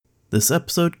This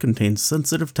episode contains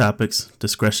sensitive topics.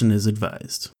 Discretion is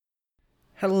advised.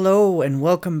 Hello and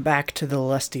welcome back to the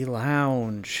Lusty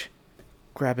Lounge.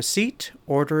 Grab a seat,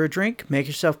 order a drink, make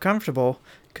yourself comfortable,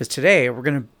 because today we're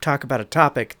going to talk about a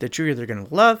topic that you're either going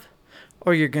to love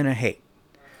or you're going to hate.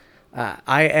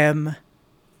 I am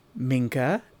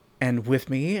Minka, and with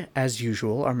me, as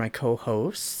usual, are my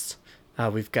co-hosts.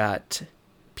 We've got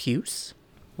Puce.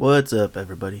 What's up,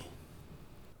 everybody?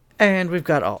 And we've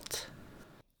got Alt.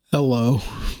 Hello.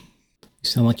 You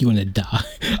sound like you want to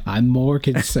die. I'm more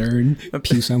concerned.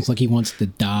 Pew sounds like he wants to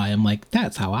die. I'm like,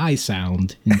 that's how I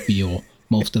sound and feel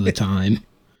most of the time.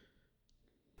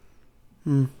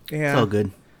 Yeah. It's all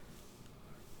good.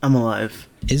 I'm alive.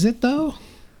 Is it though?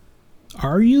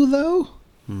 Are you though?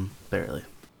 Barely.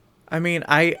 I mean,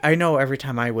 I know every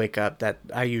time I wake up that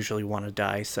I usually want to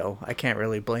die, so I can't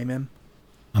really blame him.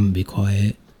 I'm gonna be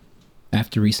quiet.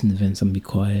 After recent events, I'm gonna be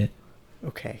quiet.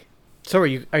 Okay. So are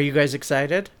you guys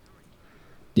excited?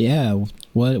 Yeah,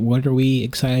 what are we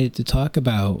excited to talk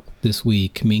about this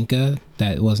week, Minka?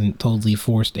 That wasn't totally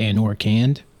forced and or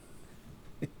canned.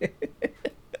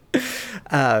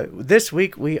 This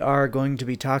week we are going to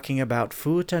be talking about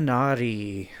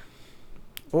futanari,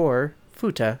 or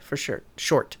futa for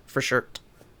short.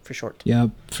 Yep,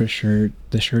 for sure.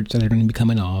 The shirts that are going to be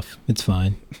coming off. It's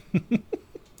fine.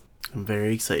 I'm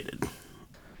very excited.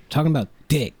 Talking about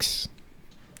dicks.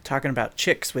 Talking about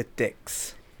chicks with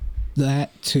dicks.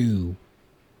 That too.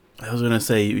 I was going to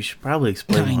say, you should probably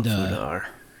explain what Kinda. futa are.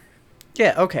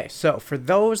 Yeah, okay. So for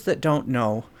those that don't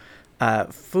know,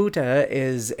 futa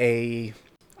is a...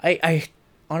 I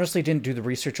honestly didn't do the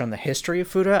research on the history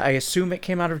of futa. I assume it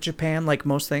came out of Japan, like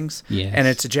most things. Yes. And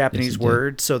it's a Japanese Yes, it did.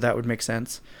 word, so that would make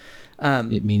sense.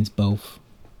 It means both.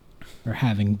 Or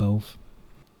having both.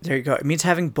 There you go. It means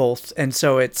having both. And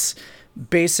so it's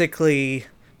basically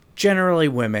generally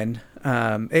women.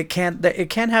 It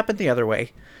can happen the other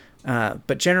way.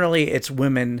 But generally it's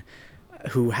women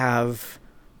who have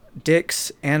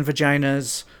dicks and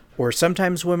vaginas, or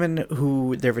sometimes women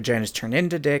who their vaginas turn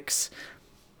into dicks.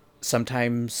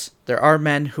 Sometimes there are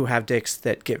men who have dicks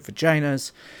that get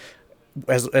vaginas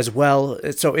as well.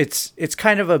 So it's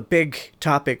kind of a big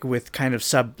topic with kind of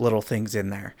sub little things in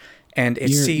there. And it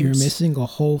You're seems missing a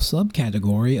whole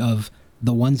subcategory of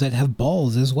the ones that have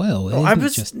balls as well. It Oh, I isn't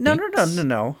was just no. dicks.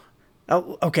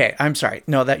 Oh, okay. I'm sorry.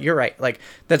 No, that you're right. Like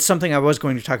that's something I was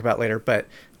going to talk about later, but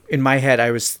in my head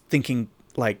I was thinking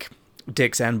like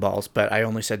dicks and balls, but I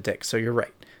only said dicks. So you're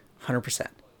right, 100%.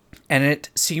 And it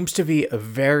seems to be a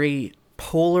very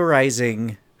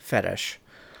polarizing fetish.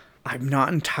 I'm not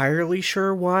entirely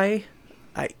sure why.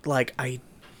 I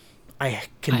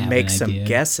can have make an some idea.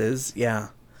 guesses. Yeah.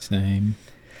 Same.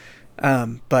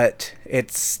 But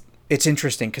it's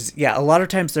interesting because, yeah, a lot of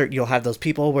times you'll have those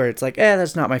people where it's like,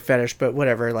 that's not my fetish, but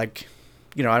whatever. Like,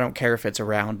 I don't care if it's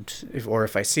around or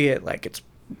if I see it, like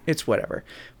it's whatever.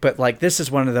 But like, this is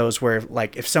one of those where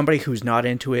like, if somebody who's not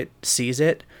into it sees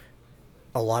it,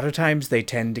 a lot of times they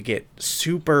tend to get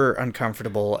super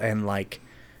uncomfortable and like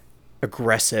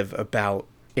aggressive about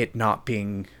it not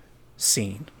being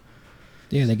seen.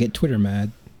 Yeah, they get Twitter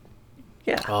mad.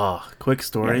 Yeah. Oh, quick Yeah,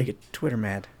 story. they get Twitter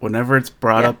mad. Whenever it's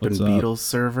brought Yeah. up in What's up? Beatles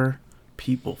server,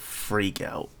 people freak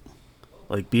out.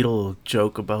 Like, Beetle will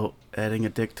joke about adding a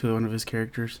dick to one of his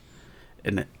characters,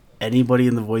 and anybody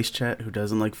in the voice chat who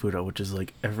doesn't like futa, which is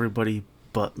like everybody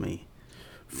but me,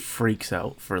 freaks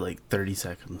out for like 30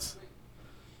 seconds.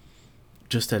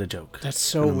 Just at a joke. That's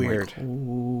so And I'm weird. Like,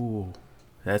 ooh,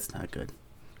 that's not good.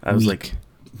 I was Weak. like,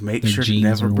 make Their sure to genes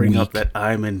never are bring up weak. that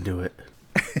I'm into it.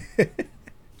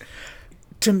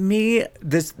 To me,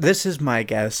 this is my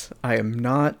guess. I am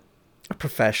not a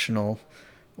professional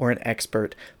or an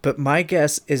expert, but my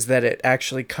guess is that it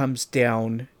actually comes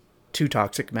down to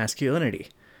toxic masculinity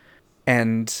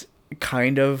and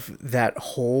kind of that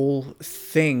whole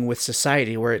thing with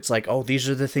society where it's like, oh, these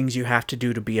are the things you have to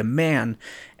do to be a man,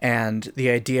 and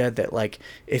the idea that like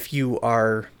if you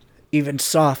are even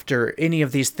soft or any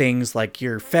of these things, like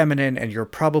you're feminine and you're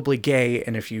probably gay,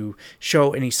 and if you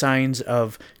show any signs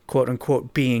of quote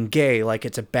unquote being gay, like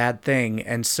it's a bad thing.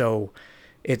 And so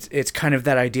it's kind of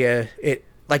that idea. It,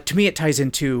 like, to me it ties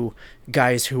into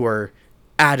guys who are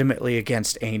adamantly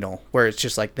against anal, where it's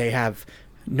just like they have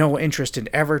no interest in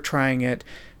ever trying it.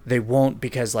 They won't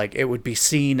because like it would be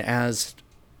seen as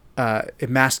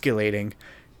emasculating.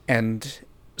 And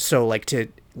so like to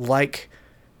like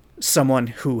someone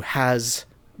who has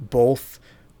both,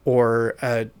 or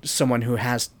someone who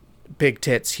has big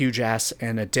tits, huge ass,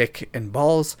 and a dick and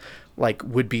balls, like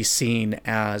would be seen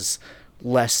as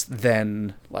less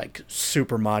than like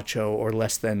super macho or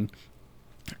less than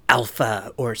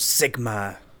alpha or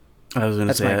sigma I was gonna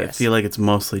That's say, my I guess. feel like it's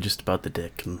mostly just about the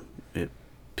dick and it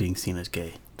being seen as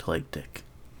gay to like dick,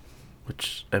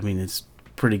 which I mean is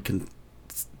pretty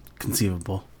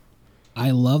conceivable.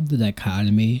 I love the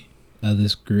dichotomy of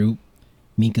this group.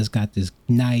 Mika's got this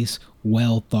nice,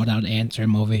 well thought out answer.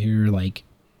 I'm over here like,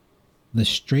 the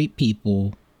straight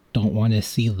people don't want to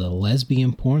see the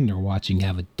lesbian porn they're watching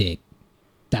have a dick.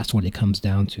 That's what it comes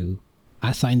down to.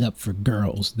 I signed up for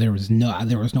girls. There was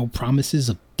no promises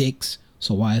of dicks.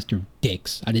 So why is there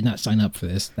dicks? I did not sign up for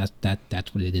this.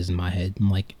 That's what it is in my head. I'm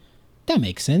like, that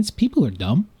makes sense. People are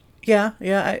dumb. Yeah,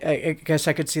 I guess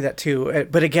I could see that too.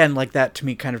 But again, like that to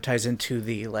me kind of ties into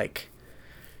the like,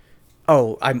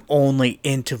 oh, I'm only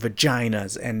into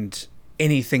vaginas, and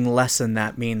anything less than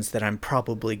that means that I'm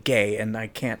probably gay, and I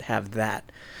can't have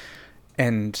that.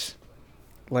 And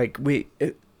like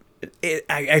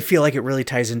I feel like it really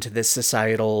ties into this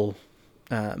societal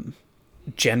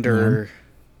gender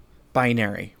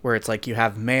binary, where it's like you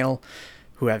have male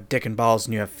who have dick and balls,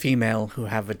 and you have female who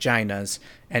have vaginas,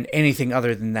 and anything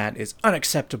other than that is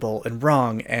unacceptable and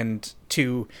wrong, and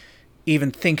to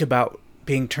even think about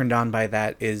being turned on by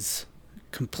that is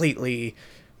completely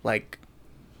like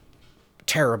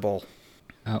terrible.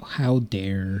 How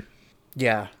dare.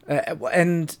 Yeah,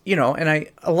 and you know, and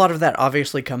a lot of that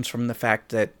obviously comes from the fact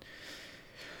that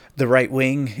the right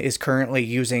wing is currently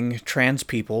using trans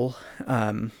people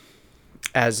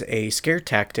as a scare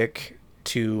tactic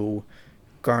to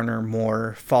garner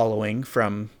more following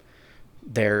from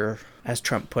their, as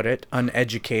Trump put it,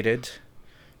 uneducated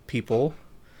people.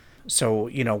 So,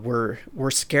 you know,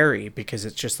 we're scary because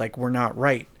it's just like we're not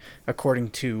right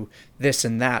according to this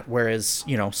and that, whereas,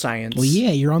 you know, science. Well,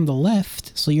 yeah, you're on the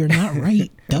left, so you're not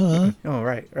right. Duh. Oh,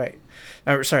 right.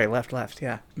 Sorry, left,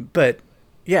 yeah. But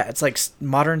yeah, it's like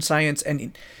modern science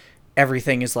and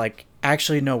everything is like,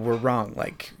 actually, no, we're wrong.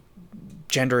 Like,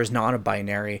 gender is not a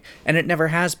binary, and it never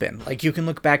has been. Like, you can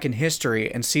look back in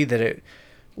history and see that it,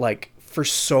 like, for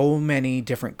so many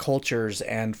different cultures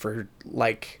and for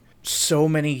like so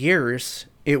many years,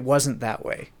 it wasn't that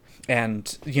way.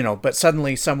 And, you know, but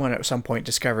suddenly someone at some point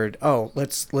discovered, oh,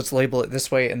 let's label it this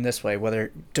way and this way,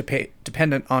 whether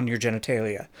dependent on your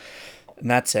genitalia. And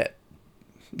that's it.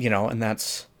 You know, and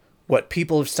that's what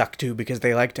people have stuck to because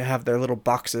they like to have their little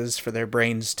boxes for their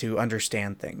brains to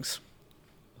understand things.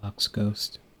 Box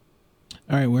Ghost.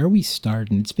 All right, where are we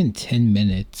starting? It's been 10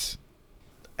 minutes.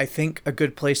 I think a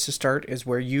good place to start is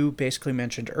where you basically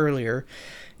mentioned earlier,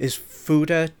 is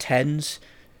Fuda tends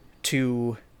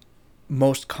to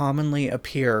most commonly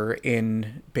appear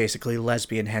in basically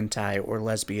lesbian hentai or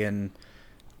lesbian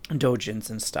doujins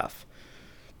and stuff.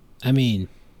 I mean,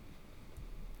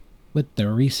 with the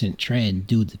recent trend,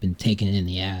 dudes have been taking it in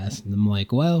the ass. And I'm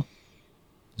like, well,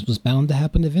 this was bound to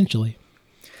happen eventually.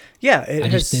 Yeah, I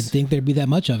just didn't think there'd be that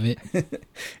much of it.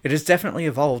 It has definitely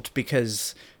evolved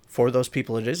because for those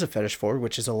people it is a fetish for,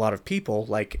 which is a lot of people,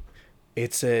 like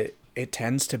it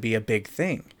tends to be a big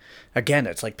thing. Again,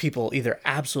 it's like people either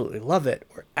absolutely love it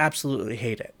or absolutely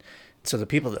hate it. So the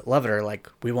people that love it are like,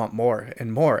 we want more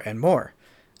and more and more.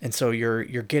 And so you're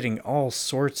getting all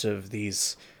sorts of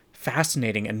these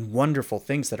fascinating and wonderful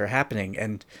things that are happening,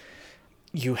 and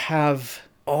you have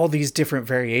all these different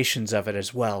variations of it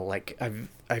as well. Like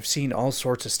I've seen all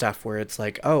sorts of stuff where it's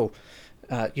like, oh,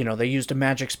 you know, they used a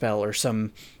magic spell or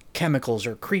some chemicals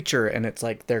or creature, and it's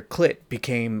like their clit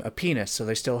became a penis, so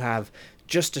they still have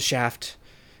just a shaft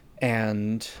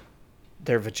and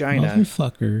their vagina.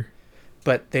 Motherfucker.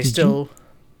 But they still...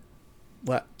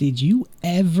 What? Did you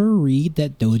ever read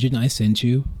that doujin I sent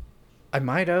you? I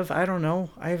might have. I don't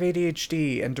know. I have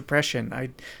ADHD and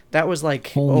depression. That was like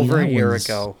Homie, over a that year was-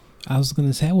 ago. I was going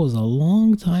to say, it was a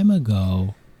long time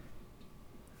ago.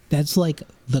 That's like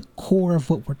the core of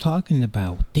what we're talking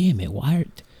about. Damn it, why are...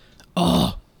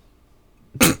 Oh!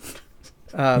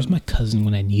 Where's my cousin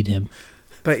when I need him?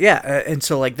 But yeah, and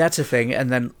so like that's a thing, and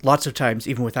then lots of times,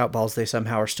 even without balls, they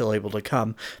somehow are still able to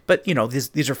come. But you know,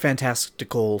 these are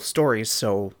fantastical stories,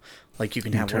 so like you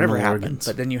can have Internal whatever happen. organs.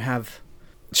 But then you have,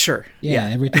 sure, Yeah,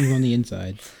 everything's on the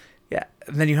inside. yeah,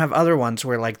 and then you have other ones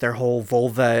where like their whole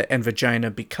vulva and vagina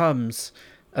becomes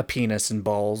a penis and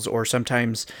balls, or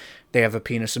sometimes they have a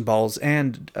penis and balls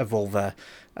and a vulva.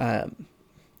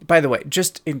 By the way,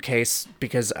 just in case,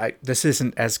 because this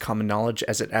isn't as common knowledge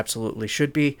as it absolutely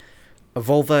should be, a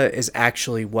vulva is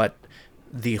actually what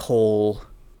the whole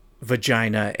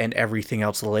vagina and everything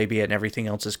else, the labia and everything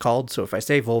else is called. So if I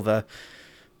say vulva,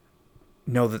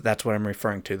 know that that's what I'm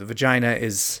referring to. The vagina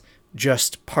is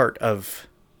just part of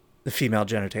the female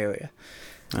genitalia.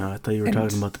 Oh, I thought you were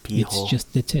talking about the pee It's hole.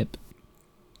 just the tip.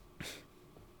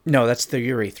 No, that's the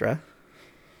urethra.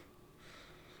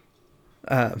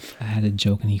 I had a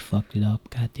joke and he fucked it up.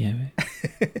 God damn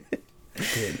it.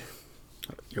 Dude,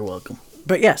 you're welcome.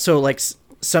 But yeah, so like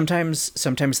sometimes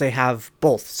they have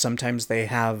both. Sometimes they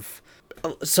have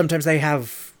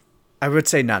I would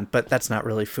say none, but that's not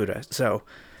really fuda. So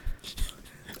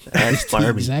That's The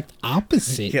Barbie. exact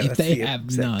opposite if that's they the have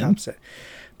exact none. opposite.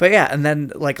 But yeah, and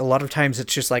then like a lot of times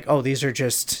it's just like, oh, these are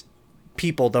just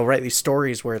people. They'll write these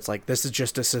stories where it's like, this is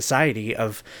just a society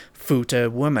of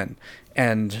futa women,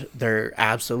 and they're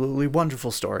absolutely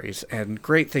wonderful stories and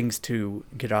great things to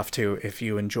get off to if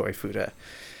you enjoy futa.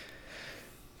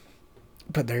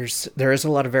 But there is a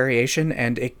lot of variation,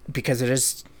 and because it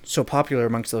is so popular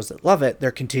amongst those that love it,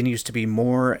 there continues to be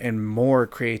more and more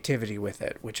creativity with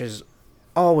it, which is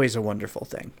always a wonderful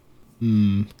thing.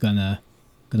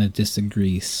 Gonna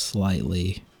disagree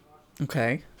slightly.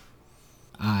 Okay.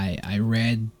 I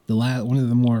read one of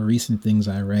the more recent things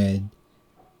I read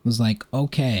was like,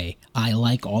 okay, I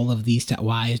like all of these.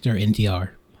 Why is there NTR?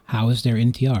 How is there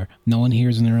NTR? No one here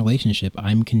is in a relationship.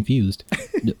 I'm confused.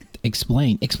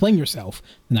 Explain yourself.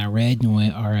 And I read and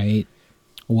went, all right,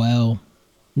 well,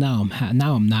 now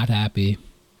I'm not happy.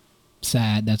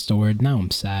 Sad, that's the word. Now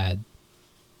I'm sad.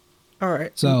 All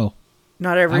right. So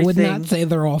Not everything. I would not say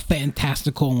they're all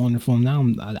fantastical and wonderful. Now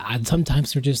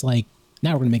sometimes they're just like,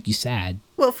 now we're gonna make you sad.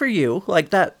 Well, for you, like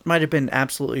that might have been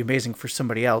absolutely amazing for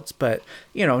somebody else, but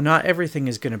not everything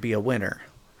is going to be a winner.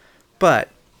 But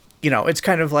it's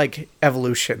kind of like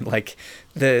evolution. Like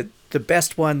the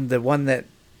best one, the one that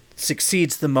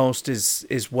succeeds the most,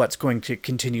 is what's going to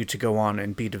continue to go on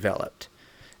and be developed.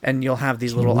 And you'll have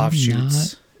these little Can we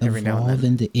offshoots not every now and evolve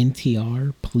then. into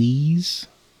NTR, please.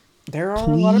 There are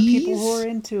a lot of people who Please? are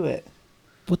into it.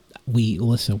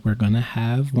 Listen, we're gonna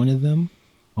have one of them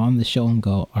on the show and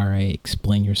go, all right,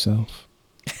 explain yourself.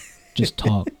 Just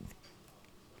talk.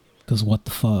 Because what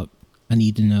the fuck? I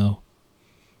need to know.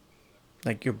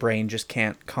 Like your brain just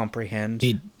can't comprehend.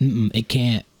 It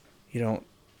can't. You don't.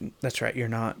 That's right. You're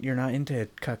not into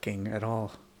cucking at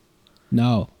all.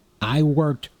 No. I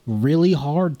worked really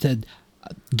hard to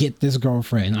get this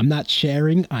girlfriend. I'm not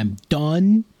sharing. I'm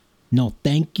done. No,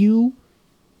 thank you.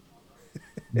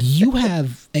 You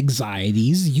have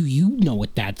anxieties. You know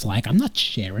what that's like. I'm not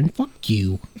sharing. Fuck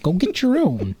you. Go get your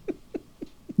own.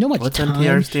 No much What's time,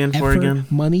 NPR stand for effort, again?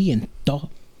 money, and thought.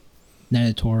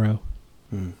 Nanatoro.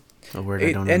 A word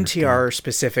I don't NTR understand.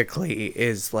 specifically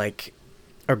is like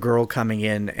a girl coming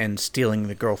in and stealing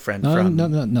the girlfriend No, from. no.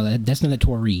 That's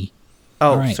Nanatori.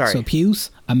 Oh, All right, sorry. so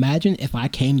Puce, imagine if I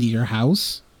came to your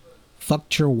house,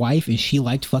 fucked your wife, and she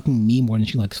liked fucking me more than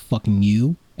she likes fucking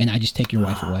you, and I just take your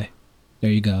wife away.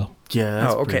 There you go. Yeah,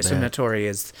 that's Oh, okay. pretty So bad. Natori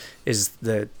is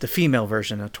the female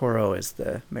version. Toro is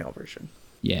the male version.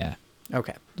 Yeah.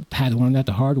 Okay. Had to learn that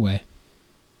the hard way.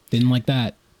 Didn't like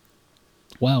that.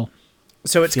 Well,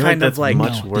 So it's I feel kind like of that's like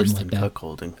much No, worse didn't than like that.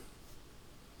 cuckolding.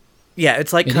 yeah,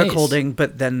 it's like It cuckolding,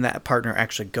 but then that partner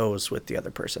actually goes with the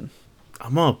other person.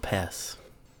 I'm gonna pass.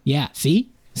 yeah. See?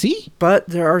 But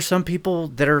there are some people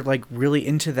that are like really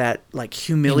into that like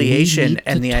humiliation need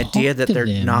and to the idea talk that to they're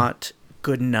them. not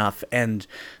good enough, and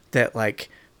that like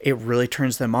it really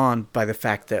turns them on by the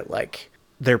fact that like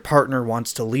their partner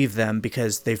wants to leave them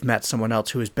because they've met someone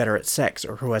else who is better at sex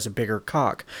or who has a bigger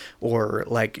cock or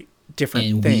like different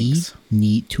And things. we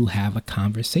need to have a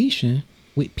conversation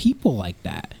with people like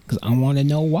that because I want to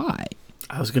know why.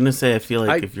 I was gonna say I feel like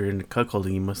I- if you're into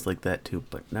cuckolding, you must like that too.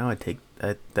 But now I take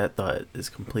that thought is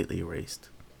completely erased.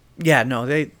 Yeah, no,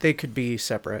 they could be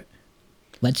separate.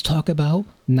 Let's talk about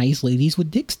nice ladies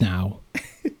with dicks now.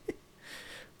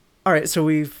 All right, so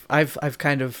I've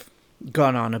kind of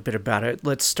gone on a bit about it.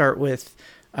 Let's start with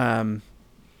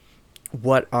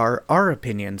what are our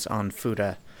opinions on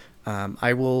fuda.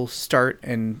 I will start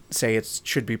and say it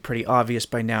should be pretty obvious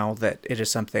by now that it is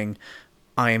something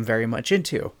I am very much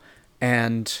into.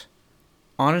 And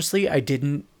honestly, I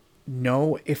didn't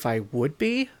know if I would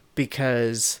be,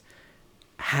 because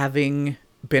having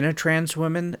been a trans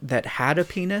woman that had a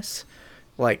penis,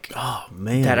 like Oh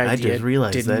man, that I idea just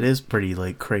realized that didn't- is pretty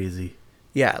like crazy.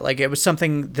 yeah, like it was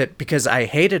something that because I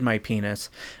hated my penis,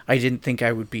 I didn't think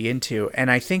I would be into. And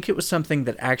I think it was something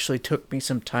that actually took me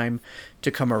some time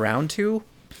to come around to.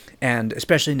 And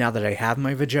especially now that I have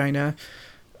my vagina,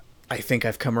 I think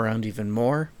I've come around even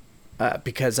more.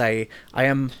 Because I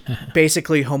am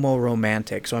basically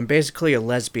homoromantic. So I'm basically a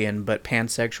lesbian, but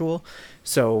pansexual.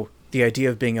 So the idea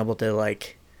of being able to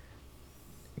like,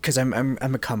 because I'm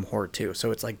a cum whore too. So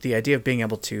it's like the idea of being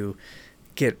able to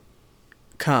get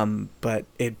cum, but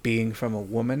it being from a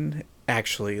woman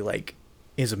actually like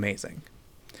is amazing.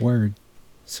 Word.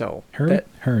 So Heard?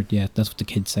 Heard, yeah. That's what the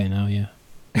kids say now, yeah.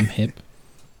 I'm hip.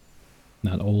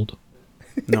 Not old.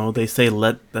 No, they say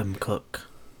let them cook.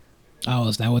 Oh,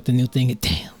 is that what the new thing is?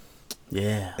 Damn.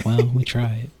 Yeah. Well, we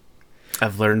tried.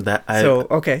 I've learned that.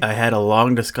 Okay. I had a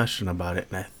long discussion about it,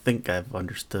 and I think I've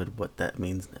understood what that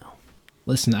means now.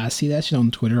 Listen, I see that shit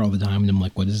on Twitter all the time, and I'm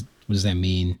like, what does that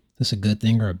mean? Is this a good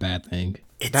thing or a bad thing?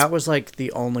 That was like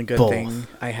the only good both. thing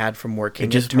I had from working. It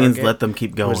just at means Target let them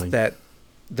keep going. Was that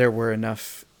there were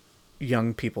enough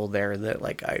young people there that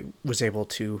like I was able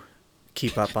to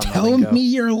keep up on the Tell lingo. me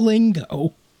your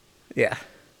lingo. Yeah.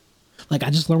 Like,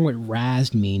 I just learned what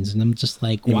Raz means, and I'm just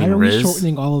like, You why mean are Riz? we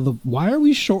shortening all of the... Why are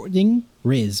we shortening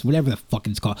Riz, whatever the fuck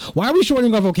it's called? Why are we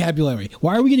shortening our vocabulary?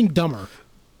 Why are we getting dumber?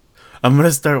 I'm going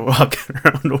to start walking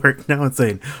around work now and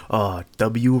saying, oh,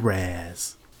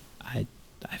 W-Raz. I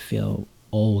feel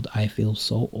old. I feel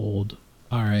so old.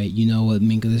 All right, you know what,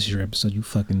 Minka? This is your episode. You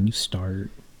start.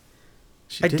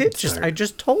 She I didn't did start. I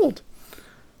just told.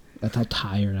 That's how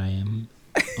tired I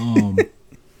am.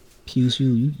 Pews,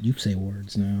 you say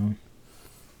words now.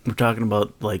 We're talking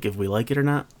about, like, if we like it or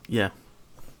not? Yeah,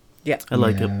 Yeah. I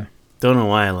like Yeah. it. Don't know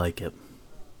why I like it.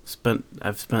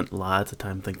 I've spent lots of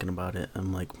time thinking about it.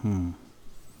 I'm like,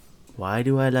 why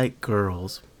do I like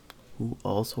girls who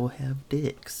also have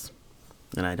dicks?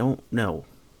 And I don't know.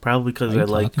 Probably because Why are I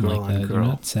you like talking girl like on that? You're girl.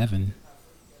 not 7.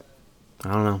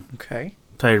 I don't know. Okay.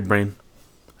 Tired brain.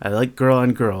 I like girl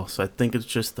on girl, so I think it's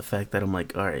just the fact that I'm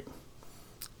like, alright,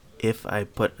 if I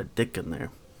put a dick in there,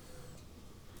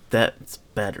 that's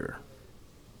better.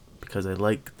 Because I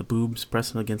like the boobs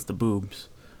pressing against the boobs,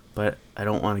 but I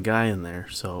don't want a guy in there,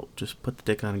 so just put the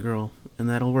dick on a girl, and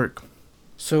that'll work.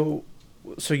 So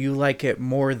you like it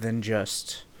more than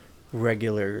just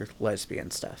regular lesbian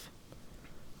stuff?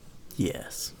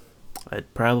 Yes.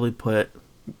 I'd probably put...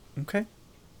 Okay.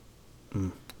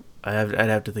 I'd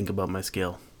have to think about my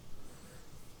scale.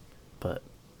 But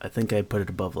I think I'd put it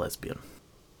above lesbian.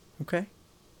 Okay.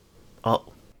 Oh,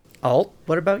 Alt,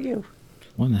 what about you?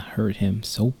 Want to hurt him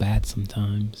so bad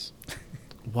sometimes.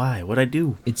 why? What'd I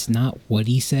do? It's not what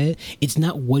he said. It's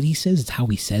not what he says. It's how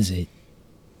he says it.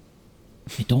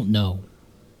 I don't know.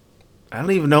 I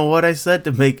don't even know what I said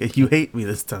to make you hate me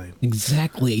this time.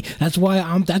 Exactly. That's why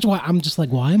I'm just like,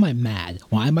 why am I mad?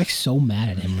 Why am I so mad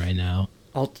at him right now?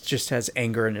 Alt just has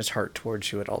anger in his heart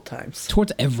towards you at all times.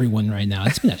 Towards everyone right now.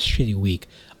 It's been a shitty week.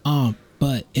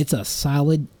 But it's a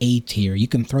solid A tier. You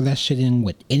can throw that shit in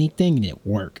with anything and it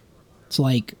work. It's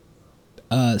like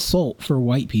salt for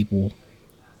white people.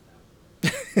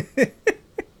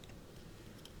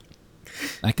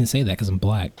 I can say that because I'm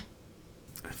black.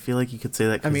 I feel like you could say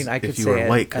that. I mean, I could if you say were it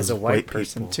white, as a 'cause white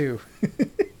person people- too.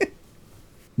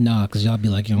 Nah, because y'all be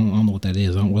like, I don't know what that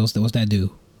is. What's that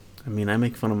do? I mean, I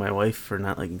make fun of my wife for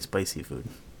not liking spicy food.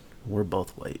 We're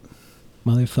both white.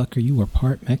 Motherfucker, you were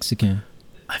part Mexican.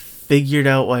 I figured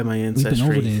out why my been ancestry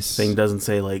over this. thing doesn't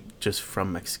say like just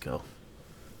from Mexico,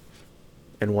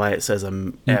 and why it says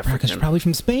I'm You're African. probably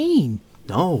from Spain.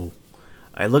 No,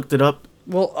 I looked it up.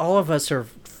 Well, all of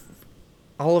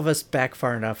us back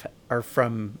far enough are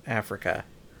from Africa.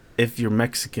 If you're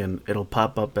Mexican, it'll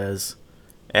pop up as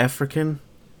African,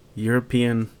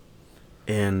 European,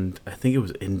 and I think it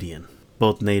was Indian,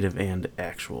 both native and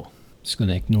actual. Just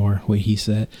gonna ignore what he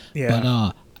said. Yeah.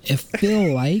 But I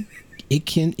feel like it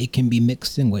can be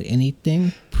mixed in with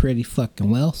anything pretty fucking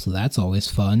well, so that's always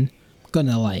fun.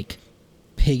 Gonna like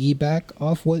piggyback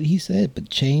off what he said, but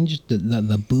change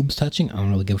the boobs touching. I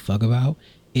don't really give a fuck about.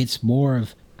 It's more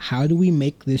of how do we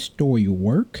make this story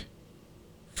work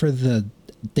for the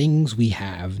things we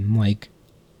have. And like,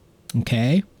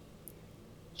 okay,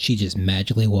 she just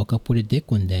magically woke up with a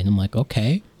dick one day, and I'm like,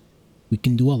 okay, we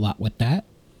can do a lot with that.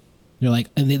 They're like,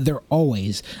 and they're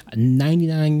always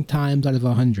 99 times out of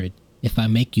 100. If I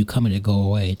make you come, it'll go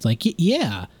away. It's like,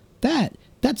 yeah,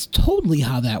 that's totally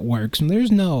how that works. And there's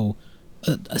no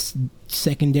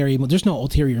secondary, there's no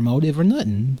ulterior motive or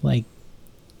nothing. Like,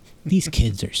 these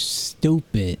kids are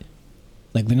stupid.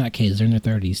 Like, they're not kids, they're in their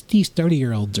 30s. These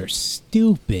 30-year-olds are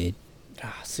stupid.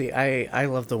 See, I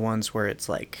love the ones where it's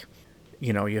like,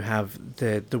 you know, you have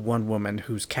the one woman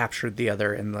who's captured the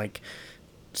other and like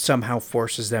somehow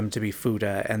forces them to be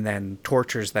Fuda and then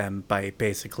tortures them by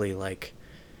basically like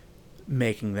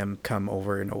making them come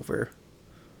over and over.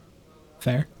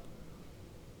 Fair.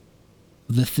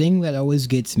 The thing that always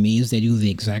gets me is they do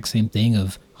the exact same thing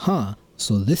of,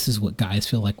 so this is what guys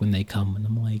feel like when they come. And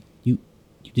I'm like, you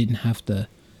didn't have to.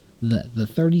 The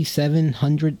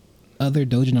 3,700 other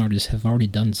Dojin artists have already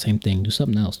done the same thing. Do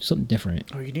something else. Do something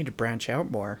different. Oh, you need to branch out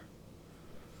more.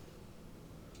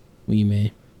 What do you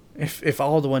mean? If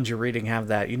all the ones you're reading have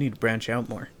that, you need to branch out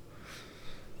more.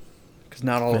 Because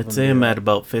not all of them I'd say I'm do. at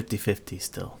about 50-50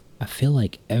 still. I feel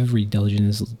like every dojin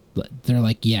is. They're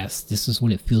like, yes, this is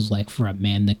what it feels like for a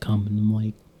man to come, and I'm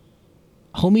like,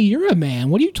 homie, you're a man.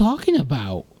 What are you talking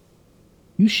about?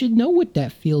 You should know what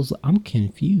that feels. I'm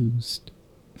confused.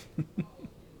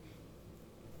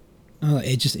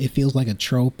 It feels like a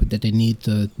trope that they need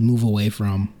to move away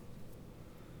from.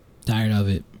 Tired of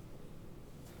it.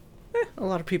 A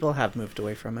lot of people have moved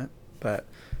away from it, but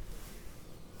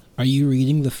Are you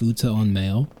reading the Futa on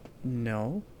mail?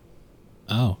 no.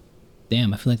 Oh,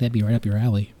 damn! I feel like that'd be right up your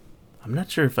alley. I'm not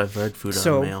sure if I've read Food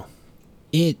So- on Mail.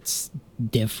 It's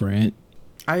different.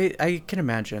 I can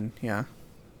imagine, yeah.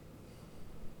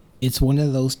 It's one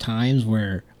of those times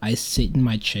where I sit in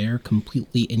my chair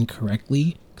completely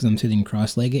incorrectly because I'm sitting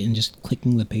cross-legged and just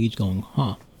clicking the page going,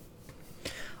 huh.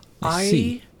 I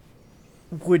see.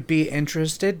 I would be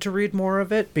interested to read more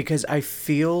of it because I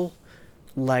feel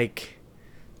like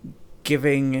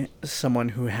giving someone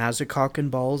who has a cock and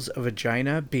balls a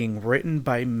vagina being written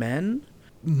by men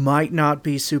might not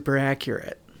be super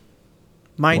accurate.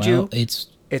 Mind you, it's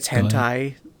go ahead.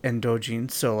 hentai and dojin,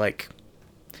 so like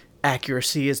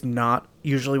accuracy is not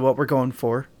usually what we're going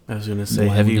for. I was gonna say,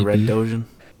 Why have would you it read be? Dojin?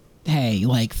 Hey,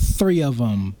 like 3 of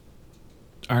them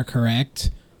are correct.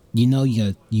 You know,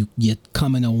 you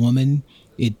come in a woman,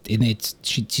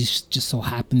 she just so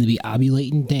happened to be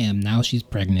ovulating. Damn, now she's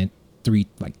pregnant. 3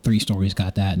 stories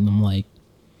got that, and I'm like,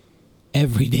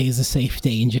 every day is a safe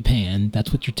day in Japan.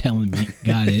 That's what you're telling me.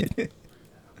 Got it.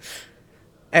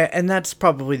 And that's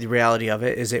probably the reality of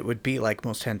it, is it would be like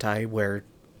most hentai where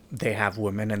they have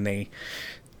women and they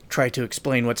try to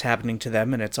explain what's happening to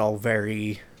them, and it's all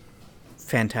very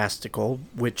fantastical,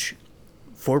 which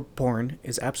for porn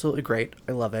is absolutely great.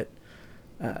 I love it.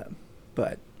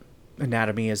 But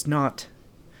anatomy is not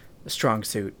a strong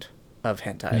suit of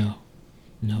hentai.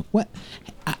 No. What?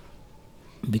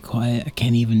 Be quiet. I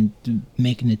can't even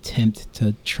make an attempt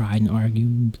to try and argue.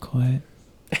 Be quiet.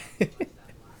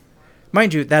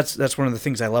 Mind you, that's one of the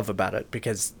things I love about it,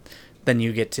 because then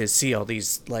you get to see all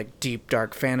these like deep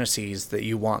dark fantasies that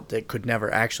you want that could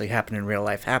never actually happen in real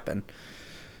life happen.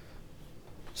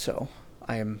 So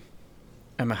I'm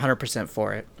 100%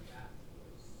 for it.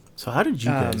 So how did you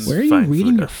guys Where are you find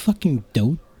reading Fuda? your fucking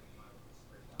dope?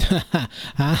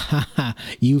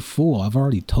 You fool. I've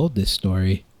already told this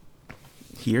story.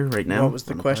 Here, right now? What was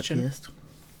the on question? podcast?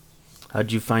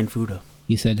 How'd you find Fuda?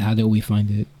 He said, how did we find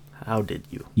it? How did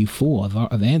you? You fool.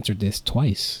 I've answered this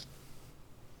twice.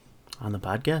 On the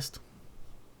podcast?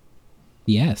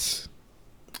 Yes.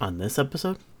 On this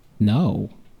episode? No.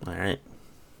 Alright.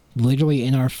 Literally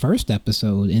in our first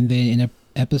episode, and then in an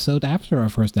episode after our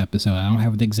first episode. I don't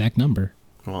have the exact number.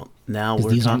 Well, now 'Cause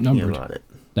we're these aren't talking numbered. about it.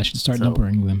 I should start So-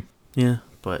 numbering them. Yeah,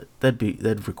 but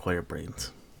that'd require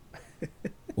brains.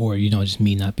 Or, just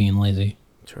me not being lazy.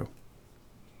 True.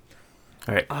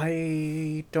 Alright.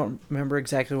 I don't remember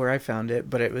exactly where I found it,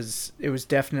 but it was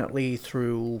definitely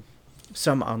through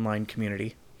some online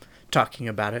community talking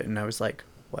about it, and I was like,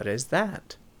 what is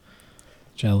that?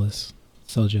 Jealous.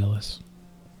 So jealous.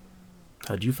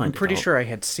 How'd you find I'm it pretty out? sure I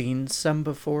had seen some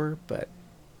before, but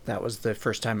that was the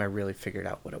first time I really figured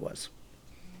out what it was.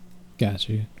 Got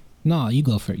you. No, you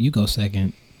go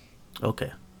second.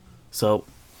 Okay. So,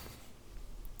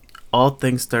 all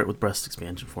things start with breast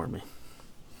expansion for me.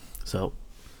 So,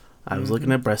 I was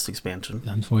looking at breast expansion,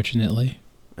 Unfortunately.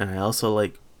 and I also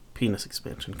like penis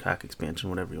expansion, cock expansion,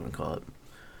 whatever you want to call it.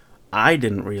 I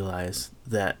didn't realize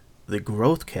that the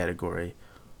growth category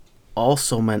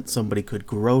also meant somebody could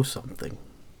grow something.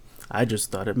 I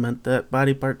just thought it meant that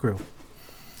body part grew.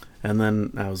 And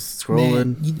then I was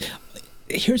scrolling. Man,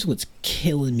 here's what's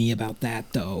killing me about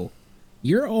that, though.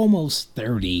 You're almost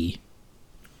 30.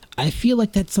 I feel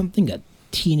like that's something a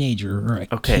teenager or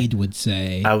a Okay. kid would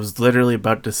say. I was literally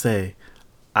about to say,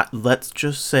 let's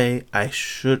just say I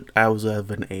was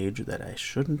of an age that I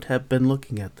shouldn't have been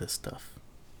looking at this stuff.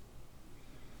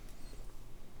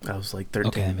 I was like 13.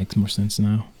 Okay, that makes more sense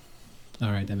now.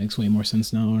 All right, that makes way more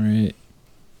sense now. All right.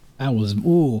 I was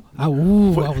What,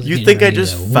 was you getting think I ready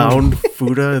just to- found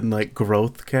Fuda and like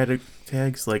growth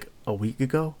tags like a week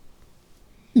ago?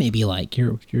 maybe like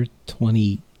you're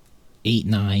 28,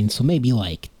 9, so maybe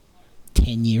like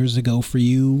 10 years ago for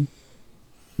you,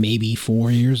 maybe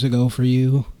 4 years ago for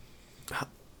you.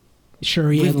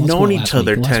 Sure, yeah. We've let's go known last each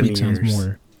other week. Last 10 week sounds years.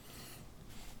 more.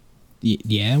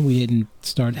 Yeah, we didn't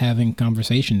start having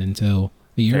conversation until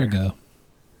a year Fair. ago.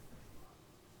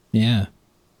 Yeah.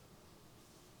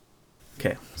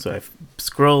 Okay, so I'm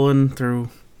scrolling through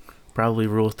probably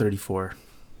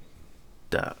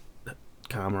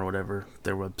rule34.com or whatever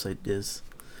their website is.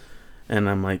 And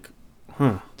I'm like,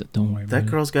 huh, Don't worry that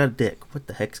about girl's got a dick. What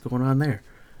the heck's going on there?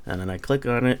 And then I click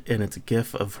on it, and it's a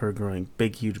gif of her growing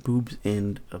big, huge boobs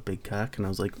and a big cock. And I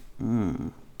was like,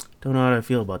 don't know how I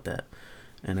feel about that.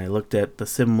 And I looked at the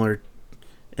similar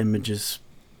images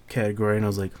category, and I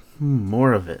was like,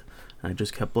 more of it. And I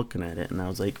just kept looking at it, and I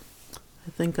was like, I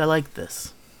think I like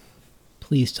this.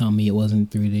 Please tell me it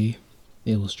wasn't 3D.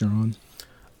 It was drawn.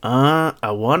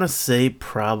 I want to say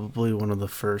probably one of the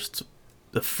first.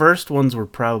 The first ones were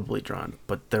probably drawn,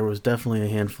 but there was definitely a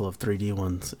handful of 3D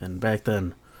ones. And back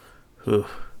then,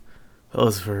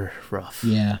 those were rough.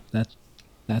 Yeah,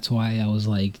 that's why I was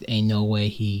like, ain't no way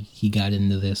he got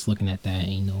into this. Looking at that,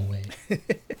 ain't no way.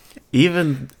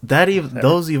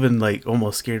 Those like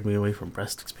almost scared me away from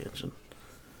breast expansion,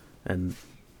 and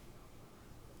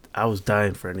I was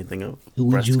dying for anything of Who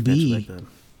would breast you expansion be? back then.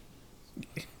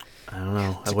 I don't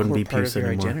know. It's I wouldn't be part puce of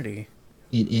your anymore. identity.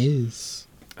 It is.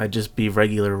 I'd just be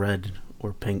regular red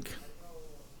or pink,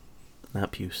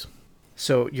 not puce.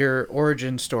 So your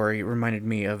origin story reminded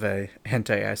me of a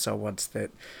hentai I saw once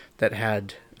that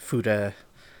had Fuda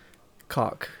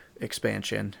cock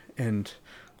expansion, and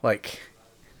like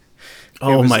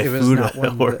Oh, my it was Fuda not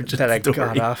one origin that I story.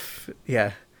 got off. Yeah,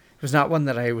 it was not one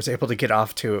that I was able to get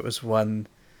off to. It was one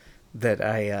that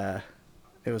I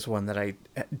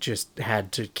just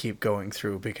had to keep going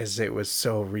through because it was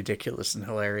so ridiculous and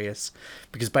hilarious.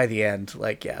 Because by the end,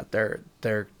 like, yeah,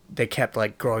 they kept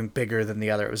like growing bigger than the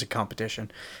other. It was a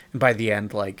competition, and by the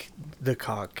end, like, the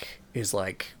cock is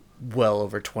like well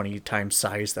over 20 times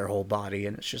size their whole body,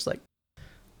 and it's just like,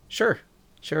 sure.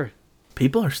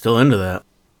 People are still into that.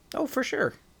 Oh, for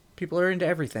sure. People are into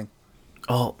everything.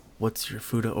 Oh, what's your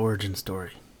Fuda origin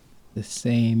story? The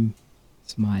same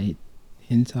as my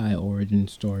hentai origin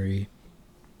story.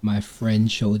 My friend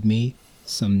showed me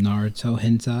some Naruto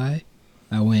hentai.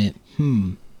 I went,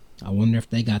 I wonder if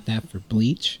they got that for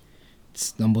Bleach.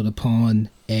 Stumbled upon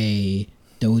a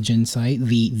doujin site,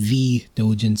 the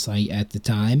doujin site at the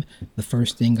time. The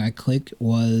first thing I clicked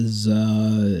was,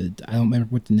 I don't remember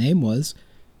what the name was,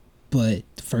 but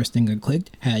the first thing I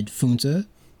clicked had Funta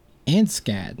and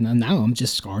Scat. Now I'm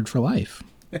just scarred for life.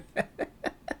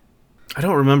 I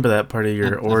don't remember that part of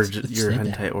your Let's say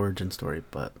hentai that. origin story,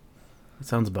 but it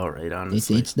sounds about right,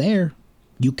 honestly. It's there.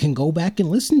 You can go back and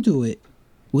listen to it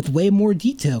with way more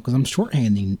detail because I'm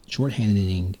shorthanding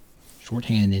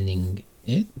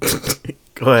it.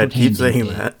 Go ahead, keep shorthanding saying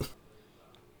it. that.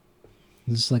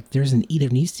 It's like there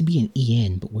needs to be an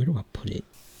EN, but where do I put it?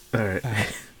 All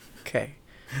right. Okay.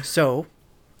 So,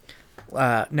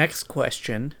 next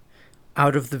question.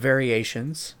 Out of the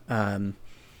variations,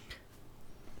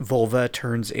 vulva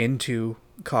turns into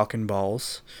cock and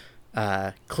balls.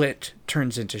 Clit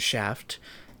turns into shaft.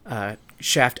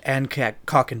 Shaft and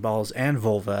cock and balls and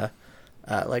vulva.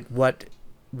 Like, what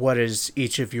is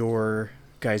each of your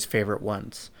guys' favorite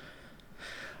ones?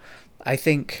 I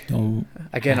think, Don't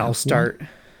again, have I'll one. start.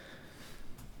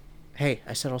 Hey,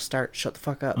 I said I'll start. Shut the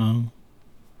fuck up.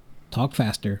 Talk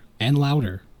faster and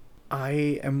louder.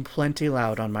 I am plenty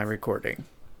loud on my recording.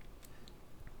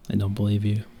 I don't believe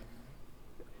you.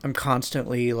 I'm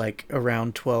constantly like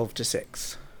around 12 to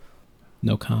 6.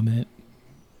 No comment.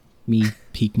 Me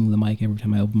peeking the mic every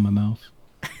time I open my mouth.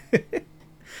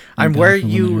 I'm God where for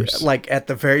you, listeners. like, at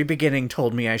the very beginning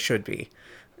told me I should be.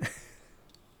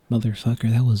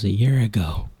 Motherfucker, that was a year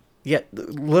ago. Yet,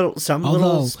 some Although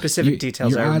little specific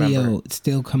details your I remember. audio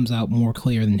still comes out more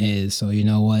clear than his, so you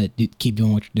know what? Keep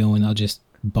doing what you're doing. I'll just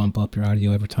bump up your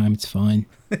audio every time. It's fine.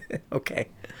 Okay.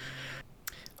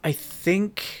 I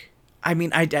think, I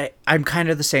mean, I'm kind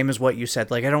of the same as what you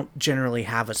said. Like, I don't generally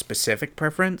have a specific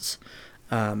preference.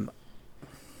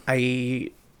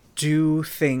 I do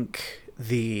think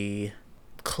the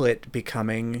clit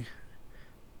becoming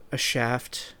a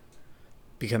shaft,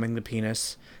 becoming the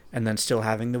penis, and then still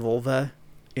having the vulva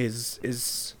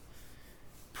is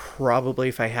probably,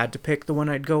 if I had to pick, the one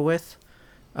I'd go with.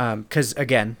 Because,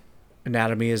 again,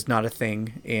 anatomy is not a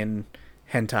thing in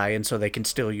hentai, and so they can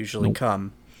still usually Nope.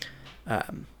 come.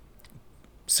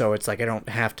 So it's like I don't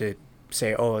have to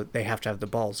say, oh, they have to have the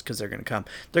balls because they're going to come.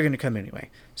 They're going to come anyway.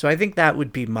 So I think that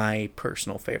would be my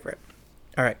personal favorite.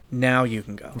 All right, now you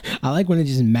can go. I like when it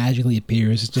just magically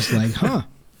appears. It's just like, huh,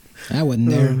 that wasn't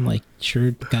there. I'm like,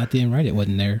 sure, goddamn right, it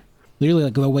wasn't there. Literally,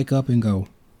 like, I'll wake up and go,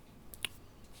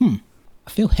 I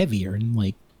feel heavier. And I'm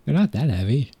like, they're not that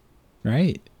heavy,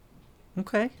 right?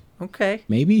 Okay.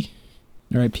 Maybe.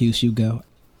 All right, Puce, you go.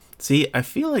 See, I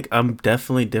feel like I'm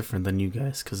definitely different than you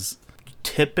guys because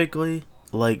typically,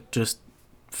 like, just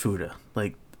Fuda.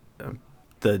 Like,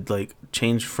 the, like,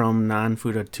 change from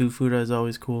non-Fuda to Fuda is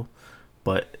always cool.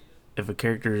 But if a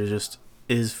character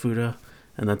is Fuda,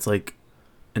 and that's, like,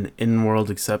 an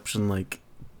in-world exception, like,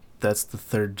 that's the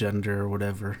third gender or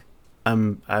whatever.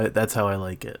 That's how I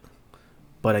like it.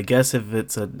 But I guess if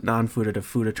it's a non-Fuda to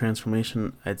Fuda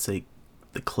transformation, I'd say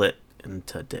the clit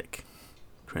into dick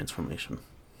transformation.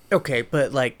 Okay,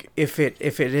 but like if it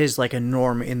is like a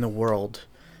norm in the world,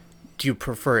 do you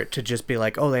prefer it to just be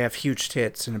like, oh, they have huge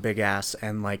tits and a big ass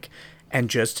and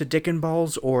just a dick and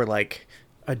balls, or like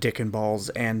a dick and balls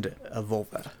and a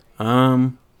vulva?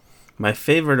 My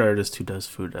favorite artist who does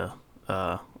Fuda,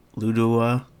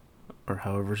 Ludua, or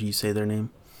however you say their name.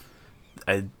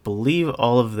 I believe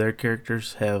all of their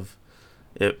characters have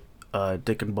it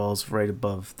dick and balls right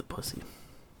above the pussy.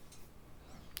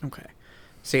 Okay.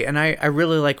 See, and I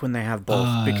really like when they have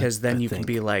both, because then you can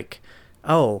be like,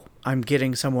 oh, I'm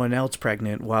getting someone else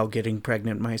pregnant while getting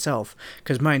pregnant myself.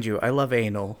 Because mind you, I love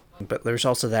anal, but there's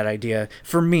also that idea,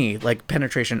 for me, like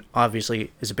penetration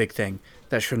obviously is a big thing.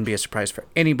 That shouldn't be a surprise for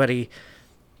anybody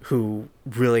who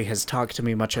really has talked to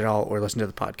me much at all or listened to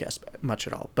the podcast much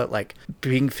at all. But like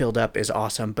being filled up is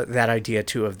awesome. But that idea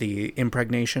too of the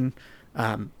impregnation,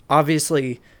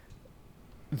 obviously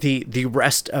the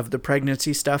rest of the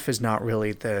pregnancy stuff is not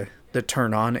really the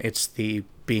turn on. It's the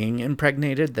being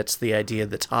impregnated. That's the idea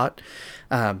that's hot.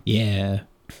 Yeah.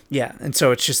 Yeah. And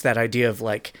so it's just that idea of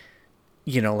like,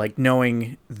 you know, like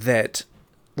knowing that,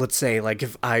 let's say like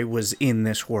if I was in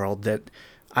this world, that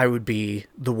I would be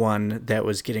the one that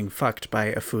was getting fucked by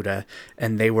a Fuda,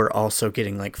 and they were also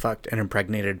getting like fucked and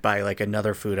impregnated by like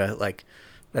another Fuda. Like,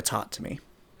 that's hot to me.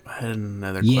 I had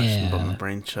another question, but my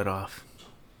brain shut off.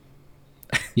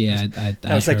 Yeah,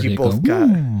 I was like you both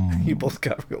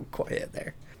got real quiet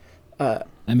there.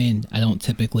 I mean, I don't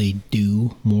typically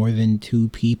do more than two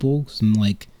people. So I'm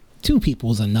like, two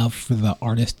people's enough for the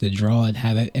artist to draw and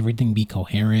have everything be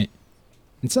coherent.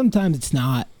 And sometimes it's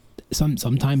not.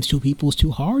 Sometimes two people is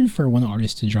too hard for one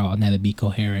artist to draw and have it be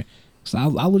coherent. So I'll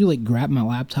literally like grab my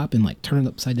laptop and like turn it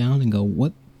upside down and go,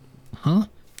 what? Huh?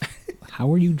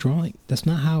 How are you drawing? That's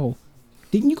not how.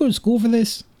 Didn't you go to school for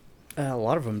this? A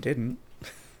lot of them didn't.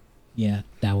 Yeah,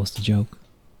 that was the joke.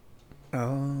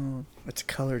 Oh, it's a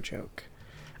color joke.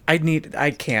 I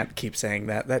can't keep saying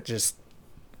that.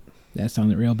 That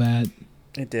sounded real bad.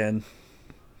 It did.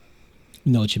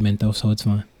 You know what you meant though, so it's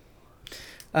fine.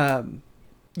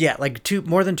 Yeah, like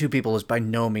more than two people is by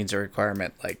no means a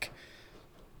requirement. Like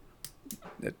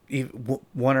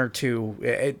one or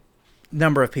two,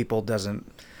 number of people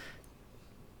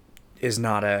is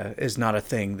not a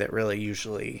thing that really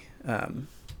usually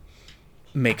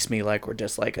makes me like or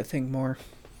dislike a thing more.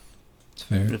 It's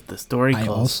fair. If the story calls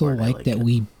I also for it, like that it.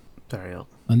 we Sorry,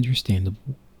 understandable.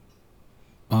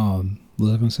 What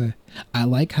was I gonna say? I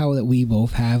like how that we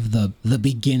both have the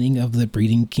beginning of the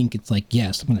breeding kink. It's like,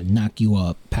 yes, I'm gonna knock you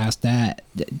up. Past that,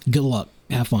 good luck,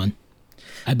 have fun.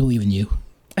 I believe in you.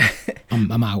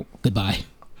 I'm out. Goodbye.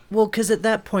 Well, because at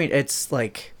that point, it's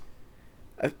like,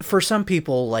 for some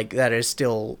people, like that is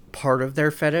still part of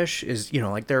their fetish. Is, you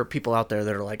know, like there are people out there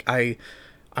that are like, I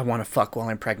want to fuck while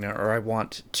I'm pregnant, or I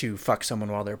want to fuck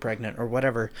someone while they're pregnant, or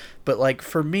whatever. But like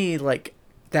for me, like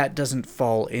that doesn't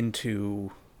fall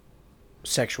into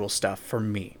sexual stuff for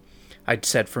me. I'd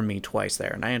said for me twice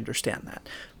there, and I understand that.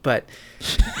 But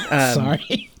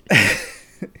sorry.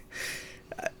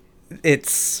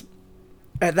 It's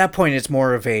at that point it's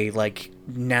more of a like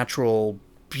natural,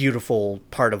 beautiful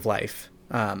part of life.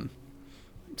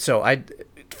 So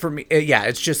for me, yeah,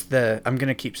 it's just I'm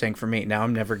gonna keep saying for me. Now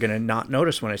I'm never gonna not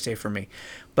notice when I say for me,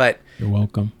 but you're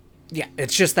welcome. Yeah,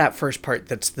 it's just that first part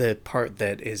that's the part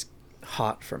that is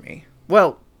hot for me.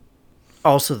 Well,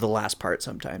 also the last part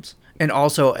sometimes. And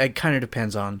also it kind of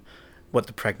depends on what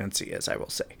the pregnancy is, I will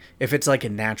say. If it's like a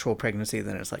natural pregnancy,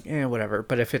 then it's like, whatever.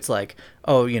 But if it's like,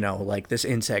 oh, you know, like this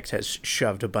insect has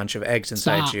shoved a bunch of eggs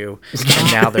inside you,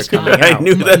 and now they're coming out. I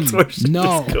knew that's where she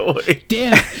was going.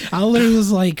 Damn. I literally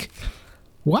was like,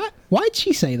 what? Why'd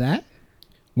she say that?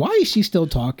 Why is she still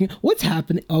talking? What's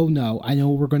happening? Oh, no. I know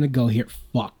we're going to go here.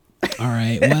 Fuck. All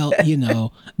right. Well, you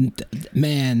know,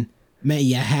 man,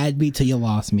 you had me till you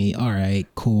lost me. All right,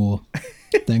 cool.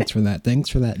 Thanks for that. Thanks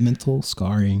for that mental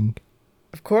scarring.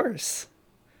 Of course.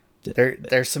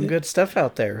 There's some good stuff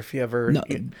out there. If you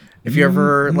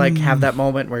ever like have that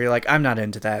moment where you're like, I'm not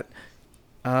into that,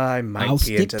 I might I'll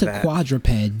be into that. I'll stick to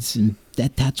quadrupeds, and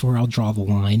that's where I'll draw the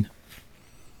line.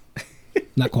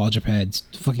 Not quadrupeds.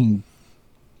 Fucking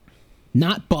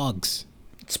not bugs.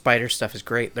 Spider stuff is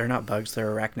great. They're not bugs.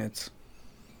 They're arachnids.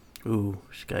 Ooh,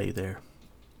 she got you there.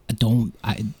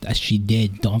 She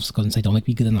did. I was going to say, don't make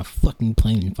me get on a fucking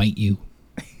plane and fight you.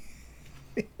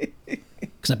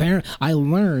 Because apparently, I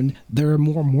learned there are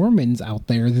more Mormons out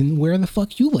there than where the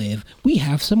fuck you live. We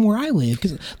have some where I live.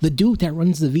 Because the dude that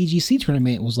runs the VGC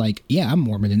tournament was like, yeah, I'm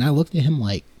Mormon. And I looked at him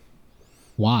like,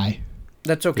 Why?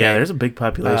 That's okay. Yeah, there's a big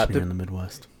population the- here in the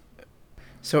Midwest.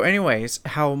 So anyways,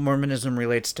 how Mormonism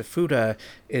relates to Fuda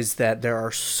is that there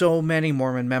are so many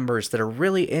Mormon members that are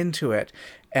really into it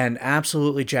and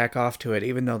absolutely jack off to it,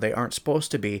 even though they aren't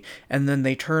supposed to be. And then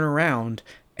they turn around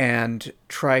and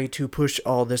try to push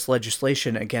all this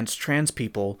legislation against trans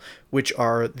people, which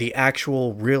are the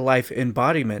actual real-life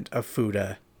embodiment of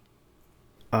Fuda.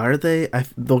 Are they?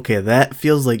 Okay, that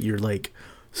feels like you're like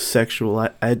sexual.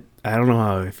 I don't know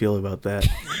how I feel about that.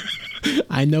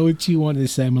 I know what you want to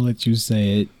say. I'm gonna let you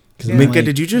say it. Yeah. Minka,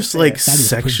 did you just like That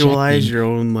is sexualize projecting. your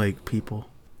own like people?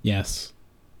 Yes.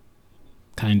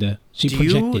 Kinda. She Do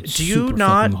projected you super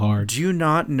not fucking hard. do you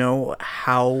not know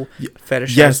how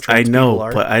fetishized Yes, I trans know, people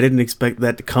are? but I didn't expect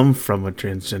that to come from a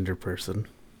transgender person.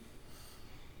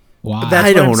 Why? That's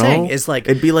I what I'm don't know. saying, is like-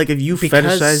 it'd be like if you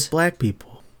because- fetishize black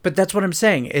people. But that's what I'm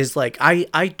saying is like I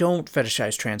don't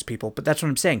fetishize trans people, but that's what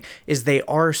I'm saying is they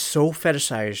are so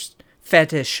fetishized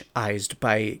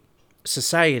by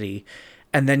society,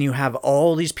 and then you have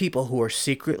all these people who are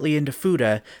secretly into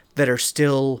Fuda that are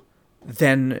still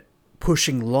then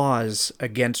pushing laws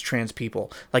against trans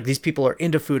people. Like, these people are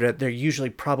into Fuda. They're usually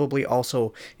probably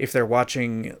also, if they're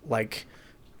watching like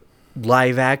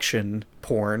live action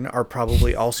porn, are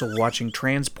probably also watching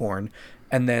trans porn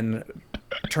and then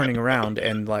turning around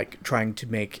and like trying to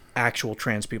make actual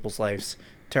trans people's lives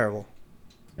terrible.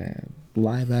 Man,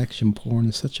 live action porn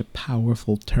is such a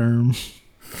powerful term.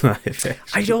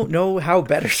 I don't know how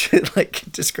better to like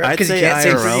describe, I'd because you say can't say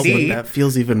IRL, 3D. but that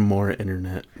feels even more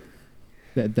internet.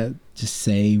 That just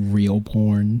say real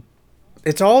porn.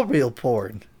 It's all real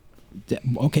porn.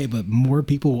 Okay, but more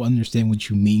people will understand what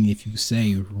you mean if you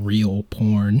say real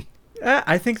porn.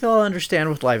 I think they'll understand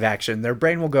with live action. Their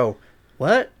brain will go,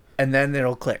 "What?" and then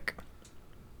it'll click.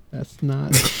 That's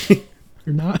not.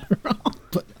 You're not wrong,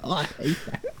 but I hate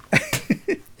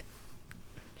that.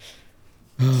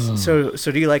 So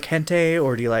do you like hentai,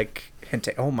 or do you like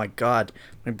hentai? Oh my god,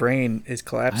 my brain is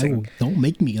collapsing. Don't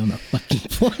make me on a fucking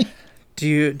plane. Do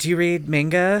you read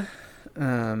manga?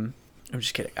 I'm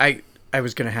just kidding. I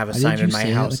was gonna have a sign in my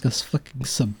house. Like a fucking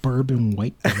suburban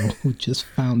white girl who just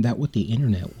found out what the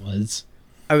internet was.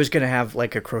 I was gonna have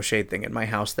like a crochet thing in my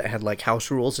house that had like house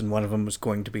rules, and one of them was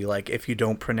going to be like, if you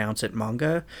don't pronounce it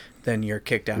manga, then you're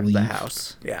kicked out of the Leave.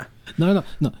 house. Yeah. No.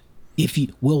 If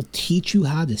we'll teach you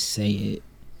how to say it,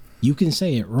 you can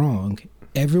say it wrong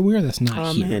everywhere. That's not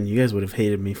Oh here. man, you guys would have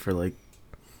hated me for like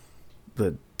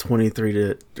the 13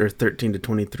 to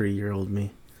 23-year-old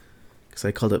me, because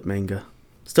I called it manga.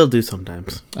 Still do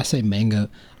sometimes. I say mango.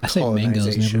 I say mangoes, and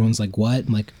Colonization. everyone's like, "What?"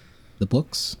 I'm like, "The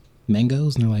books,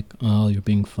 mangoes," and they're like, "Oh, you're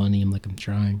being funny." I'm like, "I'm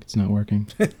trying. It's not working."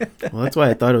 Well, that's why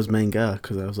I thought it was manga,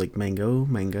 because I was like,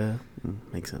 manga.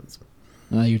 Makes sense.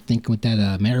 You're thinking with that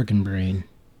American brain.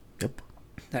 Yep.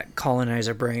 That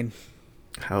colonizer brain.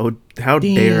 How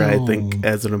dare I Damn. think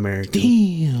as an American?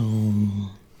 Damn.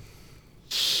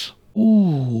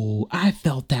 Ooh, I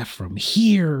felt that from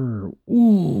here.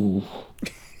 Ooh.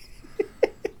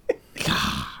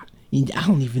 God. I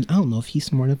don't know if he's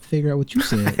smart enough to figure out what you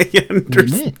said. I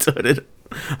understood it.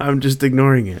 I'm just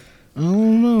ignoring it. I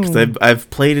don't know. Because I've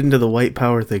played into the white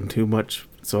power thing too much,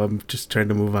 so I'm just trying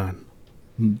to move on.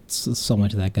 So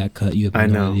much of that got cut. You have I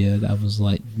no know. idea. I was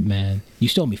like, man, you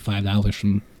stole me $5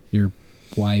 from your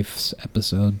wife's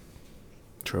episode.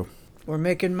 True. We're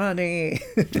making money.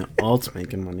 No, Alt's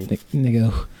making money.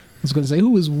 Nigga, I was gonna say,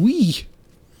 who is we?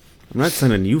 I'm not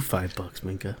sending you $5,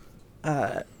 Minka.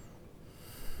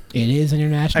 It is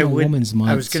International Women's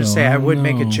Month. I was going to so say, I don't would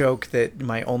make a know. joke that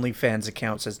my OnlyFans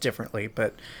account says differently,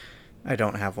 but I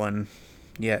don't have one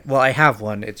yet. Well, I have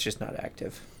one. It's just not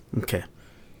active. Okay.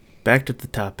 Back to the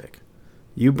topic.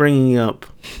 You bringing up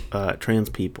trans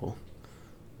people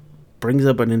brings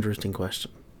up an interesting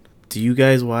question. Do you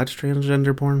guys watch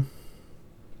transgender porn?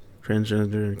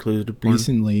 Transgender included porn?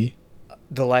 Recently,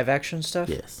 The live action stuff?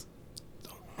 Yes.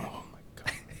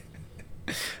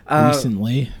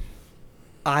 recently,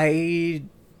 I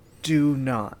do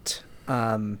not.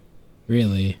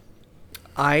 really.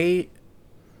 I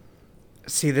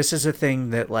see, this is a thing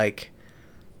that like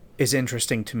is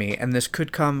interesting to me, and this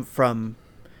could come from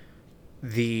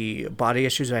the body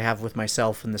issues I have with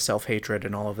myself and the self-hatred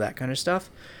and all of that kind of stuff,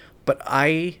 but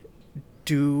I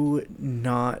do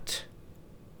not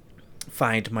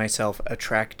find myself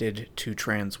attracted to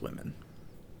trans women.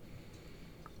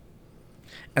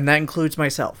 And that includes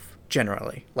myself,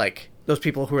 generally. Like, those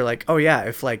people who are like, oh yeah,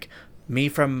 if like me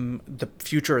from the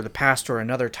future or the past or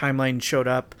another timeline showed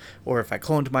up, or if I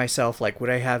cloned myself, like, would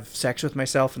I have sex with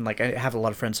myself? And like, I have a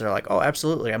lot of friends that are like, oh,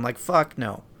 absolutely. I'm like, fuck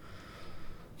no.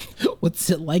 What's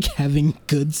it like having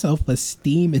good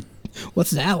self-esteem, and what's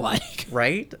that like?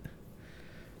 right?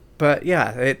 But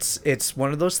yeah, it's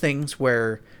one of those things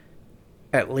where,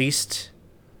 at least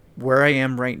where I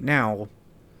am right now,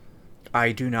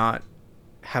 I do not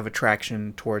have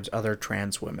attraction towards other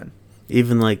trans women.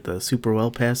 Even like the super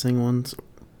well passing ones.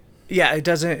 Yeah, it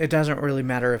doesn't really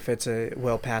matter if it's a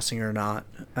well passing or not.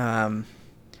 And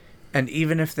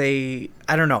even if they,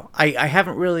 I don't know, I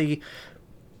haven't really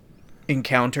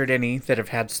encountered any that have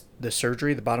had the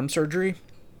surgery, the bottom surgery.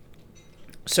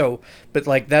 So, but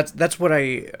like that's what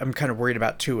I'm kind of worried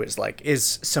about too, is like,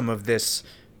 is some of this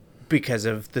because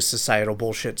of the societal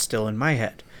bullshit still in my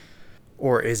head,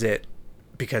 or is it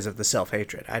because of the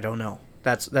self-hatred? I don't know.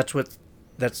 That's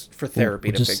for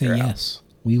therapy to figure out. Yes.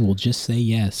 We will just say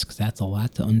yes, because that's a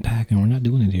lot to unpack, and we're not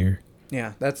doing it here.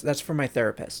 Yeah, that's for my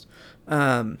therapist.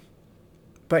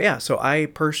 But yeah, so I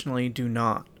personally do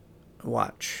not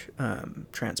watch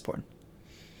trans porn.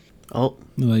 Oh,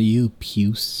 Well, you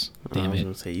puce. I Damn was it.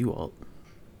 gonna say you alt.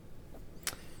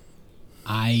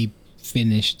 I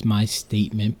finished my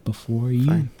statement before you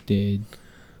Fine. did.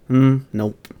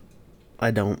 Nope.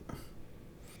 I don't.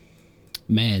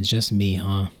 Man, it's just me,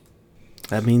 huh?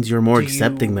 That means you're more Do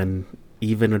accepting you- than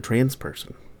even a trans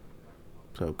person.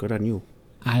 So good on you.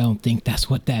 I don't think that's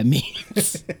what that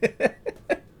means.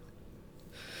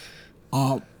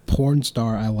 Porn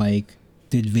star I like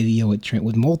did video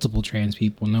with multiple trans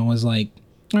people, and I was like,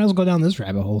 all right, let's go down this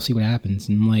rabbit hole, see what happens.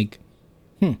 And I'm like,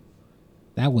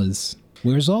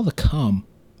 where's all the cum?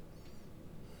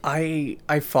 I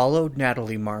followed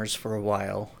Natalie Mars for a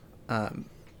while,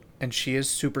 and she is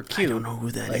super cute. I don't know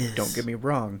who that is. Don't get me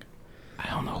wrong. I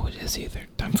don't know who it is either.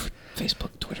 Time for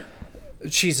Facebook, Twitter.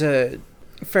 She's a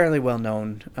fairly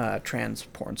well-known trans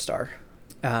porn star.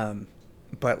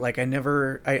 But like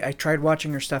I tried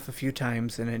watching her stuff a few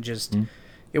times, and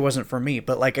it wasn't for me.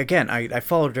 But like, again, I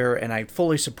followed her and I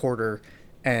fully support her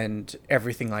and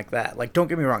everything like that. Like, don't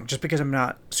get me wrong, just because I'm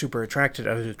not super attracted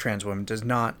to other trans women does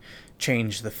not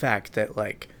change the fact that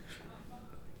like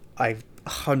I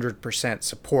 100%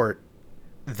 support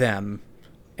them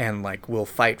and like will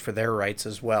fight for their rights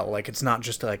as well. Like, it's not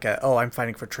just like I'm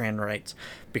fighting for trans rights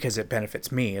because it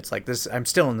benefits me. It's like this, I'm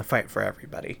still in the fight for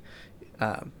everybody.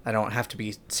 I don't have to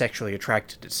be sexually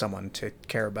attracted to someone to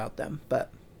care about them.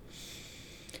 But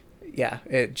yeah,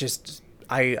 it just,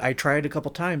 I tried a couple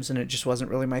times and it just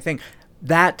wasn't really my thing.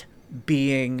 That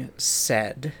being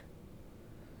said,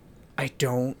 I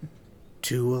don't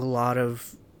do a lot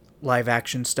of live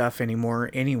action stuff anymore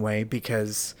anyway,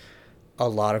 because a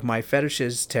lot of my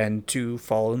fetishes tend to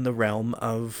fall in the realm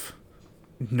of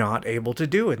not able to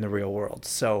do in the real world.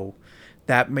 So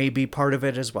that may be part of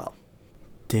it as well.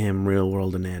 Damn real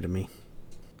world anatomy.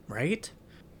 Right?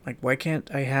 Like, why can't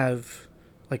I have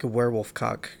like a werewolf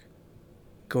cock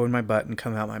go in my butt and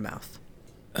come out my mouth?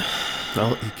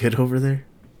 Well, you good over there?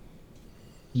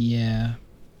 Yeah.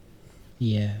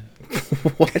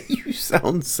 Why do you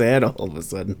sound sad all of a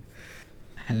sudden?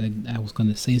 I was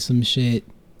gonna say some shit,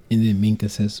 and then Minka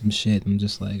said some shit. I'm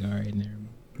just like, all right, never mind.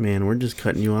 Man, we're just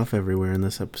cutting you off everywhere in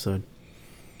this episode.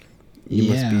 You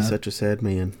must be such a sad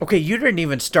man. Okay, you didn't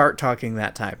even start talking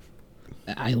that time.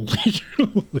 I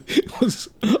literally was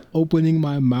opening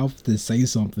my mouth to say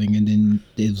something, and then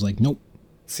it was like, nope,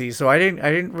 See, so I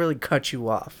didn't really cut you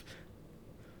off.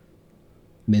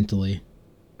 mentally.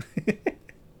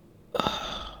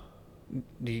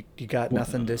 You got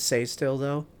nothing to say still,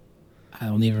 though? I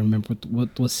don't even remember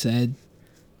what was said.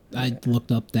 I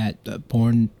looked up that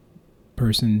porn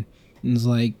person and was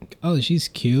like, oh, she's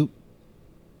cute.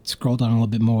 Scroll down a little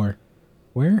bit more.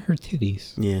 Where are her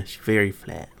titties? Yeah, she's very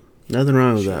flat. Nothing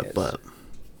wrong with that, is. but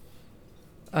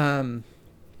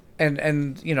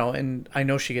And you know, and I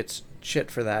know she gets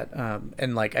shit for that.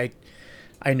 And like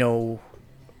I know,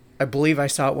 I believe I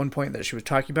saw at one point that she was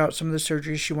talking about some of the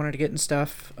surgeries she wanted to get and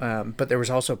stuff. But there was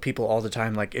also people all the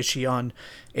time like, is she on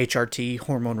HRT,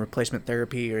 hormone replacement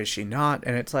therapy, or is she not?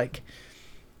 And it's like,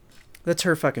 that's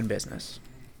her fucking business.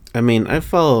 I mean, I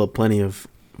follow plenty of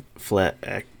flat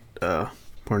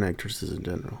porn actresses in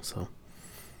general, so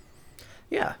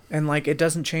Yeah, and like, it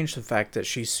doesn't change the fact that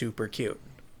she's super cute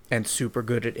and super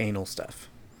good at anal stuff.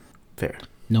 fair.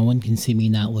 No one can see me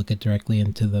not look it directly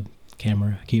into the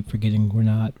camera. I keep forgetting we're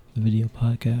not a video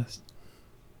podcast.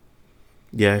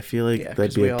 Yeah, I feel like Yeah,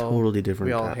 that'd 'cause be we a all- totally different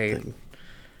we all top hate- thing.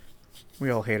 We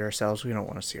all hate ourselves. We don't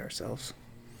want to see ourselves.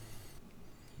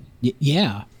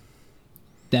 Yeah.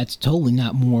 That's totally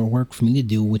not more work for me to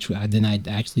do, then I'd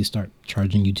actually start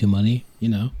charging you 2 money, you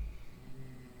know?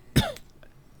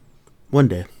 One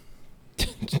day.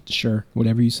 Sure,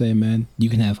 whatever you say, man. You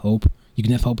can have hope. You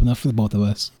can have hope enough for the both of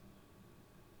us.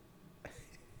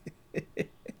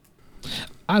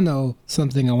 I know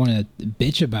something I want to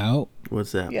bitch about.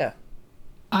 What's that? Yeah.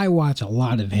 I watch a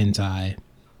lot of hentai.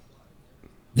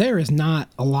 There is not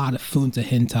a lot of Funta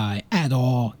hentai at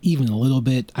all, even a little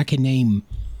bit. I can name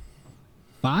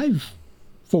 5,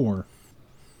 4,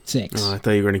 6. Oh, I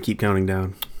thought you were going to keep counting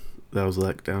down. That was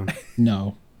let down.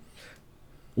 No.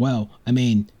 Well, I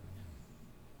mean,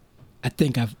 I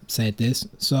think I've said this.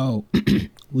 So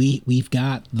we've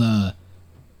got what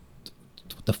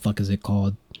the fuck is it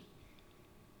called?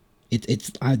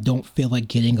 It's I don't feel like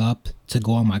getting up to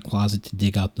go in my closet to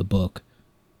dig out the book.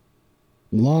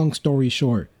 Long story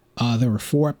short, there were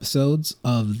 4 episodes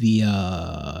of the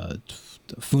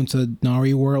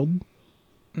Funtanari world.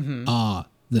 Mm-hmm.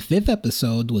 The 5th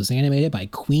episode was animated by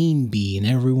Queen Bee, and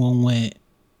everyone went,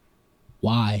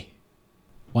 "Why?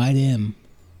 Why them?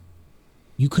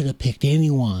 You could have picked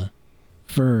anyone."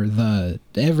 For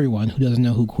everyone who doesn't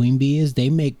know who Queen Bee is, they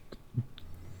make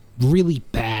really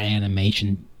bad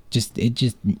animation. Just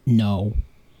no.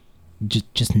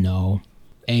 Just no.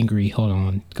 Angry. Hold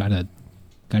on. Gotta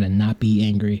not be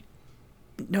angry.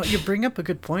 No, you bring up a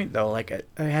good point though. Like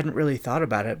I hadn't really thought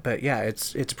about it, but yeah,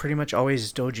 it's pretty much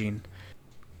always doujin.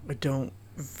 I don't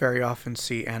very often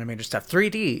see animated stuff.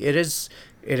 3D. It is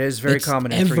very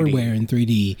common in 3D. Everywhere in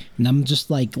 3D. And I'm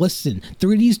just like, listen,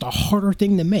 3D is the harder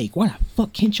thing to make. Why the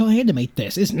fuck can't y'all animate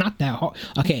this? It's not that hard.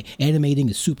 Okay, animating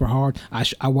is super hard.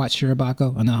 I watch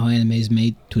Shirobako. I know how anime is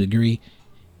made to a degree.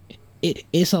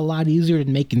 It's a lot easier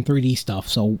than making 3D stuff.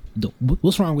 So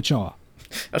what's wrong with y'all?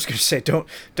 I was gonna say,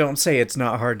 don't say it's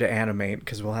not hard to animate,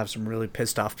 because we'll have some really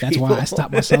pissed off people. That's why I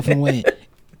stopped myself and went,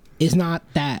 it's not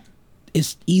that.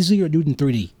 It's easier to do than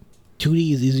 3D.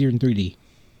 2D is easier than 3D.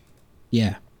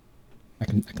 Yeah, I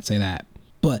can say that.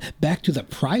 But back to the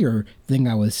prior thing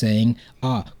I was saying,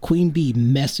 Queen Bee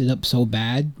messed it up so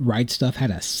bad. Right Stuff had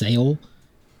a sale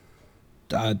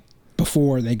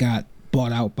before they got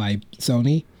bought out by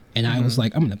Sony, and I was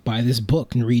like, I'm gonna buy this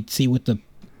book and see what the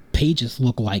pages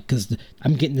look like, because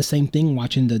I'm getting the same thing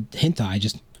watching the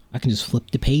hentai. I can just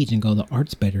flip the page and go, the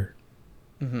art's better.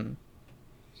 Mm-hmm.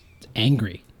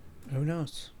 Angry. Who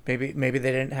knows? Maybe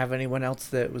they didn't have anyone else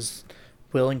that was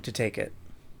willing to take it.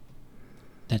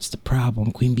 That's the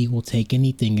problem. Queen Bee will take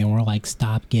anything, and we're like,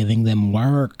 stop giving them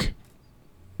work.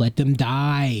 Let them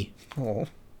die. Oh.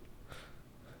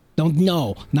 Don't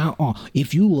know. Not all.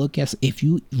 If you look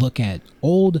at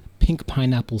old Pink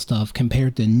Pineapple stuff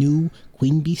compared to new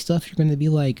Queen Bee stuff, you're gonna be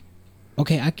like,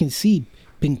 okay, I can see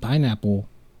Pink Pineapple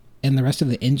and the rest of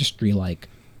the industry like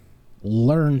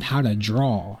learned how to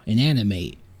draw and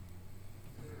animate.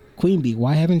 Queen Bee,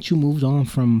 why haven't you moved on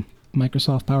from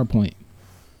Microsoft PowerPoint?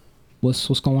 What's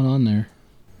going on there?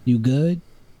 You good?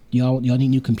 Y'all need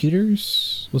new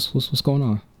computers? What's going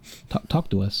on? Talk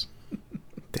to us.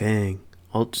 Dang.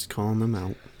 I'll just calling them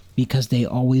out. Because they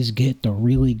always get the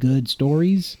really good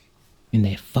stories and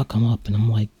they fuck them up, and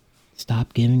I'm like,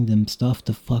 stop giving them stuff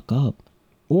to fuck up.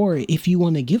 Or if you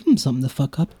want to give them something to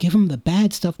fuck up, give them the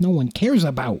bad stuff no one cares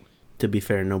about. To be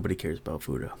fair, nobody cares about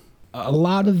Fudo. A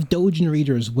lot of doujin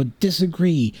readers would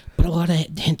disagree, but a lot of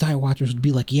hentai watchers would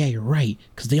be like, yeah, you're right,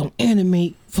 because they don't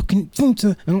animate fucking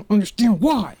Funta. I don't understand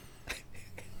why.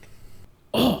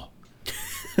 Oh.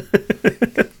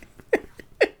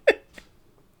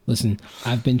 Listen,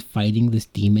 I've been fighting this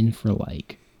demon for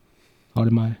like, how old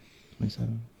am I?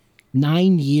 27.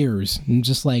 9 years. I'm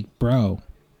just like, bro,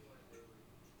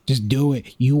 just do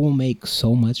it. You will make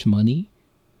so much money,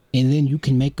 and then you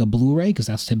can make a Blu-ray, because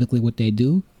that's typically what they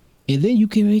do. And then you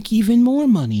can make even more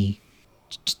money.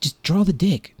 Just draw the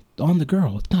dick on the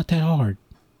girl. It's not that hard.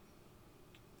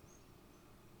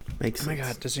 Makes sense. Oh my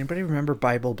god, does anybody remember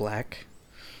Bible Black?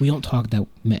 We don't talk that.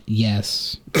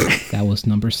 Yes, that was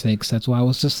number 6. That's why I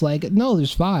was just like, no,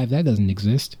 there's 5. That doesn't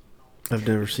exist. I've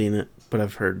never seen it, but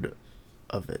I've heard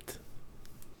of it.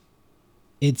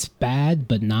 It's bad,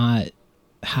 but not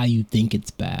how you think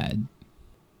it's bad.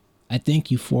 I think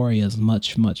Euphoria is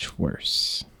much, much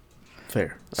worse.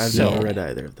 Fair. I've never read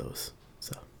either of those.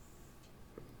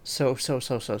 So.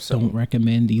 Don't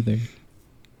recommend either.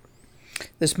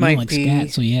 This You might don't like be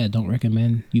scat, so yeah, don't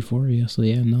recommend Euphoria. So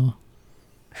yeah, no.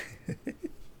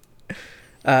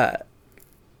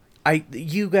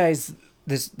 you guys,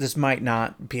 this might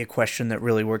not be a question that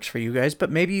really works for you guys,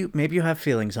 but maybe you have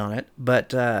feelings on it.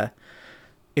 But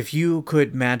if you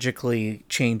could magically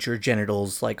change your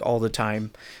genitals like all the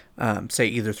time, say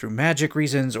either through magic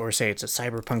reasons, or say it's a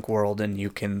cyberpunk world and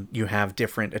you have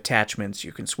different attachments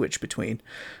you can switch between,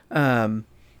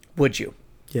 would you?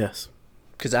 Yes.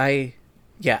 Because I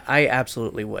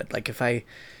absolutely would. Like if I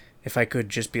could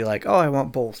just be like, oh, I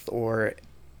want both, or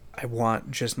I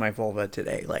want just my vulva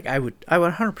today, like I would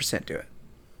 100% do it.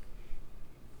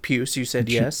 Puce, you said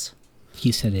yes?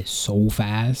 He said it so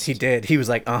fast. He did. He was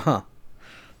like, uh-huh.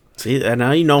 See, and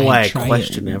now you know why I try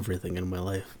question it. everything in my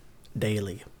life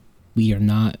daily. We are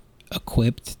not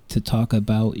equipped to talk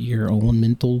about your own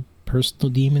mental personal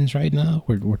demons right now.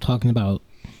 We're talking about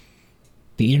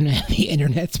the internet, the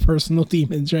internet's personal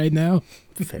demons right now.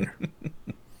 Fair.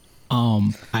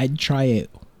 I'd try it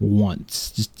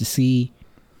once just to see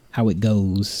how it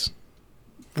goes.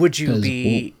 Would you 'Cause,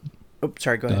 be... Oh,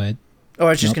 sorry, go Go ahead. ahead. Oh, I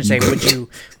was just Nope, going to you say,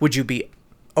 would you be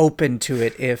open to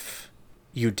it if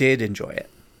you did enjoy it?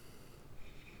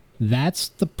 That's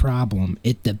the problem.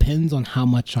 It depends on how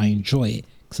much I enjoy it.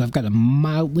 Because I've got a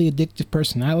mildly addictive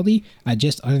personality. I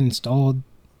just uninstalled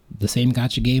the same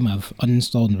gacha game I've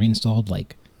uninstalled and reinstalled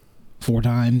like 4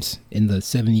 times in the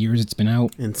 7 years it's been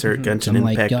out. Insert So Genshin I'm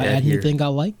like, Impact y'all ad add here. anything I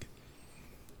like?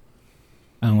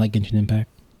 I don't like Genshin Impact.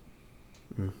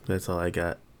 That's all I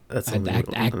got. That's I only,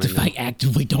 I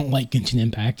actively don't like Genshin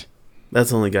Impact. That's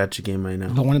the only gacha game I know.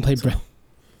 If I want to play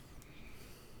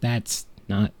That's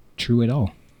not true at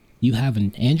all. You have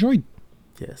an Android?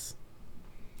 Yes.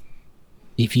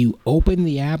 If you open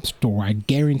the App Store, I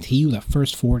guarantee you the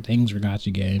first 4 things are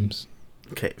gacha games.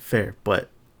 Okay, fair, but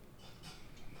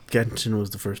Genshin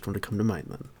was the first one to come to mind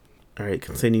then. All right,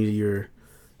 continue your...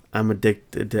 I'm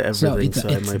addicted to everything, so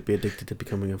I might be addicted to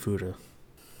becoming a Fuda.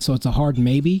 So it's a hard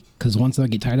maybe, because once I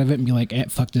get tired of it and be like,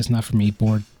 fuck this, not for me,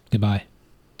 bored, goodbye.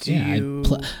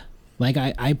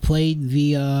 I played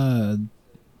the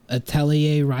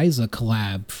Atelier Ryza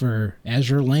collab for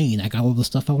Azure Lane. I got all the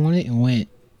stuff I wanted and went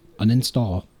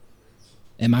uninstall.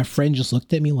 And my friend just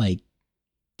looked at me like,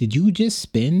 did you just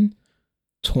spend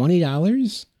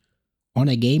 $20 on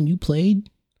a game you played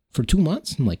for 2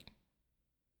 months? I'm like,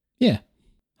 yeah.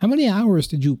 How many hours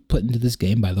did you put into this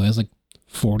game, by the way? I was like,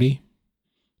 40.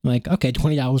 I'm like, okay,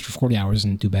 $20 for 40 hours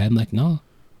isn't too bad. I'm like, no.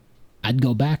 I'd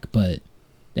go back, but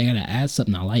they gotta add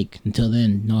something I like. Until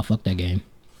then, no, fuck that game.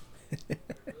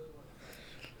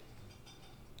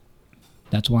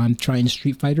 That's why I'm trying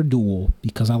Street Fighter Duel,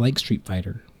 because I like Street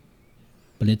Fighter.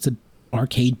 But it's a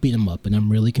arcade beat 'em up, and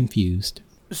I'm really confused.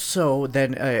 So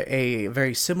then a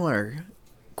very similar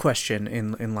question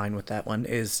in line with that one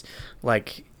is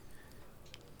like...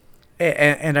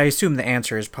 And I assume the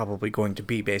answer is probably going to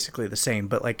be basically the same,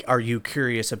 but like, are you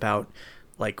curious about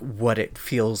like what it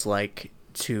feels like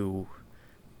to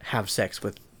have sex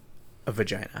with a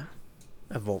vagina,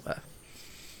 a vulva?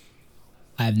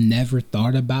 I've never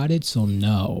thought about it, so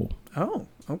no. Oh,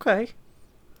 okay.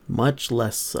 Much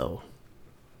less so,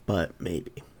 but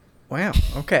maybe. Wow,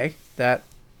 okay. That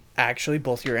actually,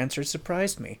 both your answers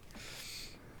surprised me.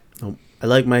 Oh, I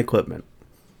like my equipment,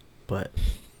 but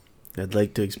I'd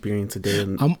like to experience a day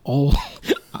in... I'm all...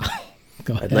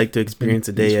 Go I'd ahead. like to experience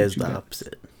a day Finish what as you the got.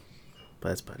 opposite. But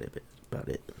that's about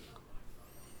it.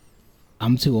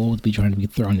 I'm too old to be trying to be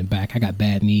thrown it back. I got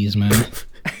bad knees, man.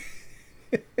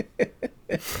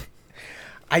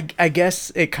 I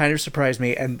guess it kind of surprised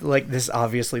me, and like this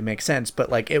obviously makes sense, but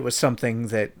like it was something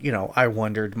that, you know, I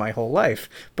wondered my whole life.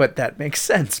 But that makes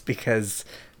sense because,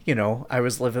 you know, I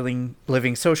was living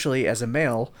socially as a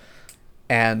male,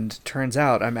 and turns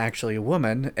out I'm actually a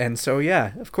woman, and so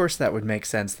yeah, of course that would make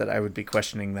sense that I would be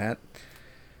questioning that.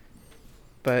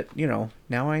 But, you know,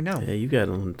 now I know. Yeah, you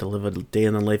gotta live a day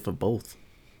in the life of both.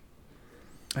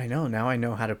 I know, now I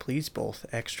know how to please both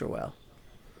extra well.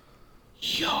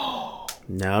 Yo.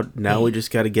 Now we just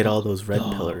gotta get all those red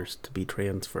pillars to be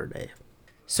transferred, eh?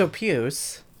 So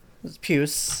Puce,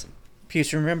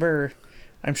 remember,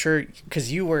 I'm sure,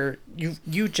 because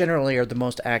you generally are the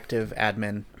most active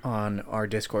admin on our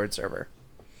Discord server.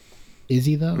 Is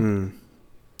he, though?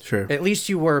 Sure. At least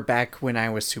you were back when I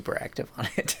was super active on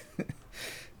it.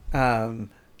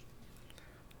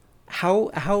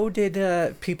 How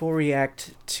did people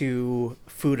react to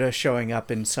Fuda showing up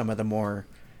in some of the more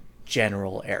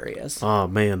general areas? Oh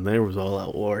man, there was all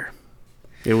out war.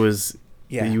 It was...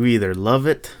 Yeah. You either love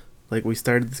it, like we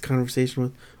started this conversation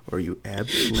with, or you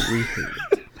absolutely hate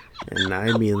it. And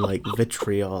I mean, like,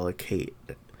 vitriolic hate.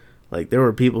 Like, there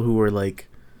were people who were, like,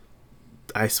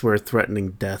 I swear,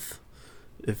 threatening death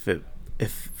if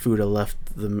Fuda left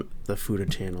the Fuda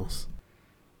channels.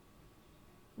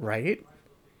 Right?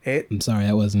 I'm sorry,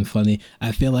 that wasn't funny.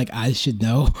 I feel like I should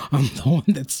know. I'm the one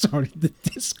that started the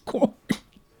Discord.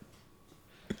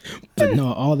 But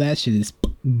no, all that shit is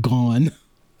gone.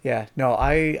 Yeah, no,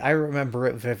 I remember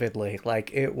it vividly.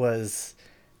 Like, it was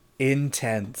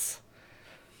intense.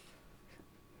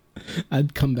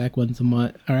 I'd come back once a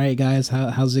month. All right, guys,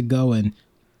 how's it going?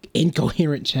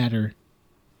 Incoherent chatter.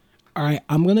 All right,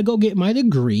 I'm going to go get my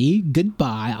degree.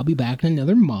 Goodbye. I'll be back in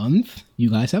another month. You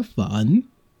guys have fun.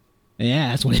 Yeah,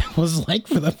 that's what it was like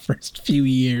for the first few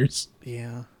years.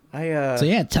 Yeah. So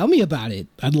yeah, tell me about it.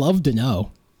 I'd love to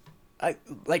know. I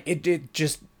like it did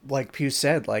just like Pew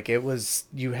said, like it was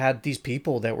you had these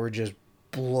people that were just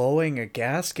blowing a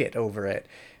gasket over it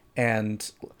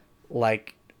and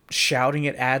like shouting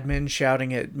at admin,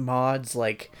 shouting at mods,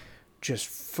 like just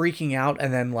freaking out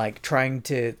and then like trying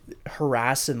to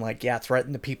harass and like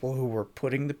threaten the people who were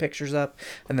putting the pictures up.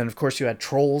 And then of course you had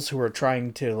trolls who were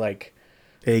trying to like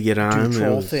egg it on.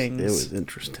 troll It things. was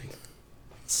interesting.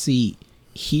 See,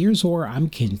 here's where I'm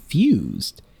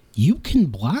confused. You can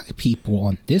block people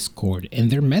on Discord and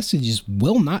their messages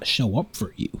will not show up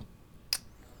for you.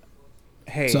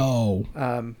 Hey, So,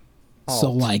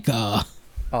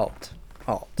 alt.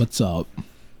 alt. What's up?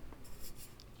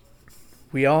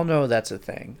 We all know that's a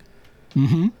thing.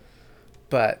 Mm-hmm.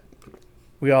 But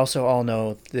we also all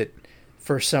know that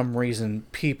for some reason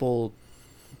people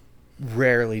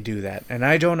rarely do that. And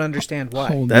I don't understand why.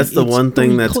 Hold That's the It's one thing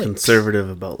 3 that's clicks. conservative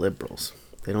about liberals.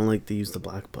 They don't like to use the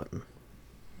black button.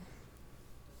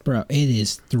 Bro, it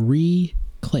is 3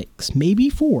 clicks, maybe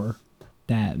 4.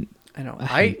 That I know.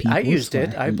 hate people, I used so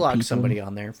it. I hate blocked people. somebody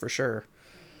on there for sure.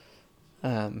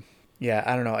 Yeah,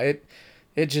 I don't know.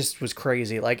 It just was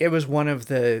crazy. Like it was one of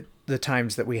the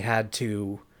times that we had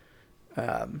to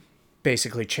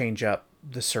basically change up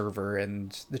the server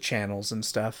and the channels and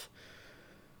stuff.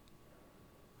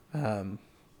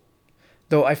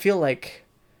 Though I feel like,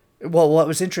 well, what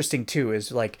was interesting too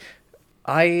is like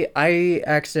I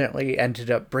accidentally ended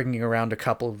up bringing around a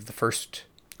couple of the first.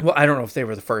 Well, I don't know if they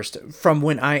were the first from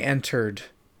when I entered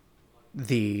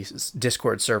the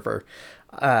Discord server.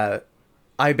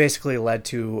 I basically led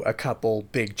to a couple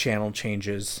big channel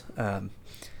changes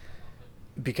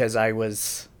because I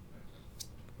was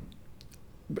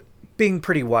being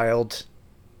pretty wild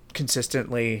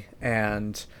consistently,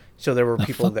 and so there were the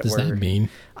people fuck that does were that mean?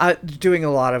 doing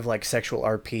a lot of like sexual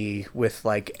RP with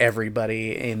like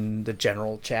everybody in the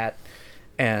general chat,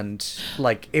 and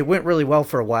like it went really well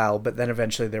for a while, but then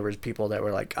eventually there was people that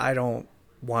were like, I don't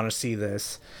want to see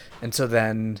this, and so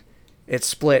then it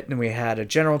split and we had a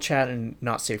general chat and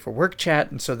not safe for work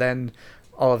chat, and so then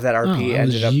all of that RP that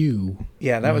ended was up you.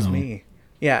 yeah, that was Wow. me.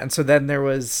 Yeah, and so then there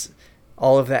was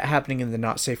all of that happening in the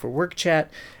not safe for work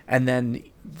chat, and then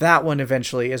that one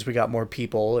eventually, as we got more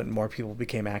people and more people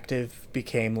became active,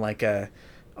 became like a,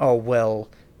 oh well,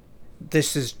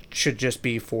 this is should just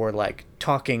be for like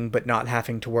talking but not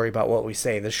having to worry about what we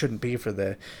say. This shouldn't be for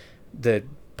the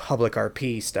public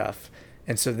RP stuff.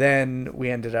 And so then we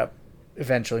ended up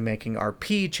eventually making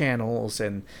RP channels,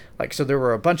 and like so there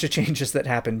were a bunch of changes that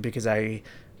happened because I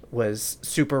was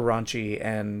super raunchy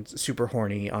and super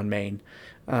horny on main.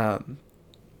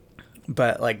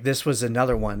 But like this was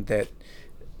another one that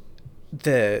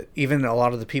even a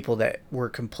lot of the people that were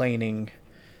complaining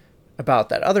about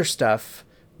that other stuff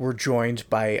were joined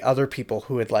by other people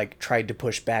who had like tried to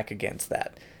push back against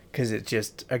that, because it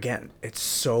just, again, it's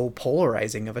so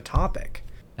polarizing of a topic.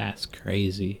 That's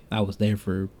crazy. I was there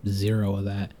for 0 of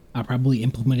that. I probably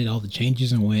implemented all the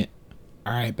changes and went,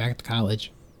 all right, back to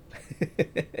college.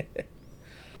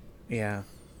 Yeah,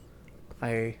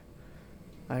 I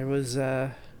was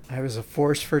a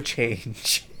force for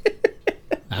change.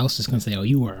 I was just gonna say, oh,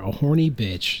 you are a horny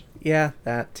bitch. Yeah,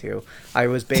 that too. I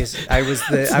was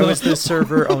the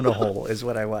server own a hole is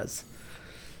what I was.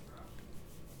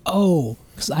 Oh,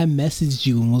 because I messaged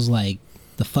you and was like,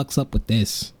 the fuck's up with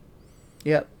this?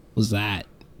 Yep. Was that?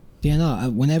 Yeah, no,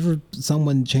 whenever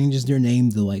someone changes their name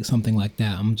to like something like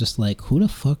that, I'm just like, who the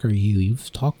fuck are you?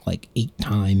 You've talked like 8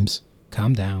 times.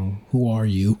 Calm down. Who are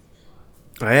you?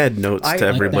 I add notes to like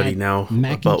everybody that now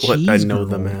mac and about what I cheese know girl.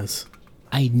 them as.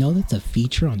 I know that's a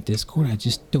feature on Discord. I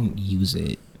just don't use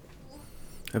it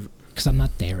because I'm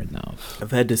not there enough.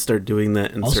 I've had to start doing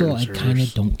that in Also, certain I servers. kind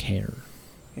of don't care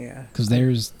Yeah. because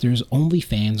there's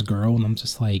OnlyFans girl, and I'm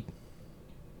just like,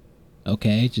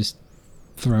 okay, just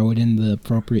throw it in the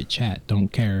appropriate chat. Don't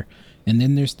care. And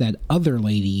then there's that other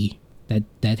lady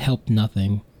that helped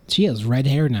nothing. She has red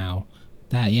hair now.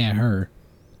 Her.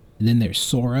 And then there's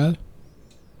Sora.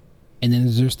 And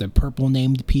then there's the purple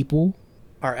named people.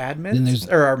 Our Then admins there's-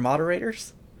 or our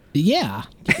moderators? Yeah.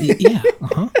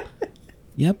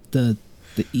 Yep,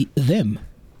 them.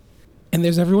 And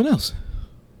there's everyone else.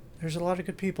 There's a lot of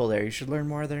good people there. You should learn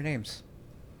more of their names.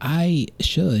 I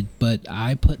should, but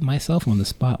I put myself on the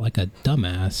spot like a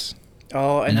dumbass.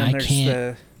 Oh, and And then I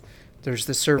can't- there's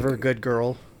the server good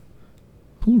girl,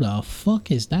 Who the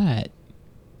fuck is that?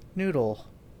 Noodle.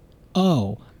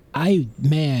 Oh,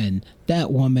 man,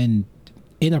 that woman,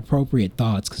 inappropriate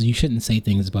thoughts, because you shouldn't say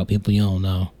things about people you don't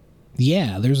know.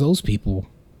 Yeah, there's those people.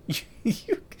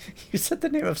 You said the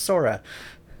name of Sora.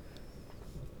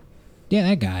 Yeah,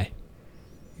 that guy.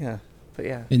 Yeah. But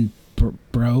yeah. And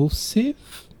Brosif?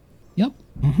 Yep.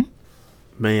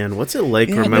 Man, what's it like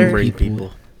Yeah, remembering people-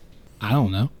 people? I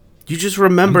don't know. You just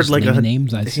remembered just like naming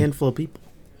names I a see. handful of people.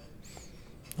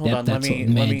 Hold on, let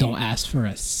me don't ask for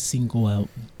a single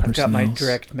I've person got my else.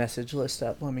 direct message list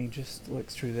up. Let me just look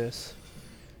through this.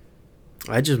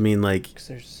 I just mean like 'Cause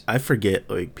there's I forget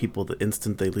like people the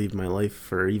instant they leave my life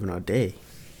for even a day.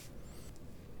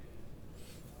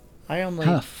 I only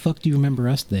How the fuck do you remember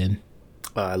us then?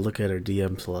 I look at our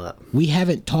DMs a lot. We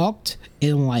haven't talked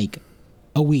in like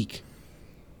a week.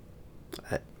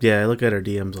 I look at our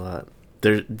DMs a lot.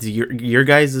 Your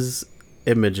guys'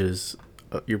 images,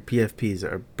 your PFPs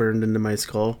are burned into my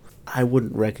skull. I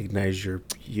wouldn't recognize your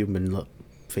human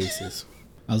faces.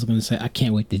 I was gonna say I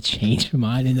can't wait to change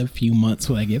mine in a few months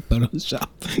when I get Photoshop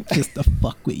just to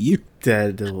fuck with you.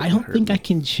 I don't think I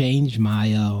can change my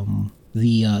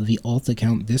the alt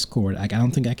account Discord. I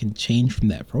don't think I can change from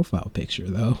that profile picture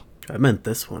though. I meant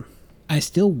this one. I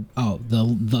still the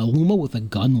Luma with a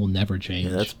gun will never change.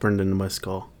 Yeah, that's burned into my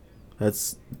skull.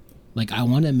 That's like I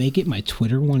want to make it my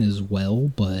Twitter one as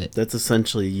well, but that's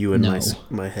essentially you in No.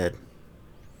 my head.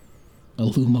 a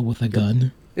Luma with a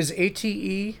gun. is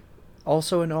ATE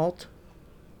also an alt?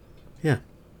 Yeah.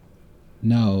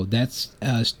 No, that's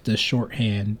the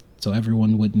shorthand, so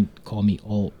everyone wouldn't call me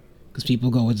alt. Because people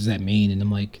go, what does that mean? And I'm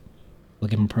like,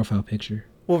 look at my profile picture.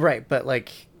 Well, right, but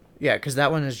like, yeah, because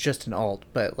that one is just an alt.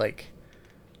 But like,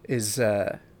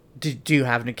 do you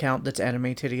have an account that's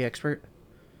Anime Titty Expert?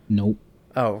 Nope.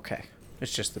 Oh, okay.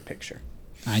 It's just the picture.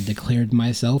 I declared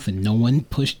myself and no one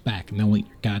pushed back. No, you're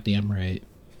goddamn right.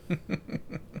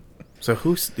 So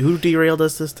who derailed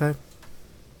us this time?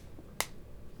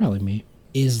 Probably me.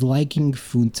 Is liking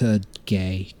Funta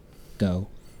gay? Go.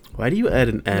 Why do you add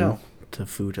an N No. to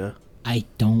Futa? I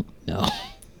don't know.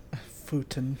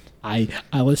 Futon. I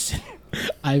listen.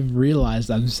 I've realized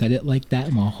I've said it like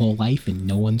that my whole life and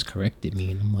no one's corrected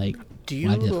me. And I'm like, Do you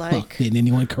why the like fuck didn't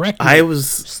anyone correct me? I was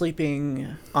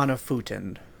sleeping on a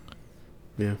futon?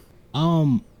 yeah.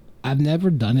 I've never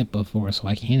done it before, so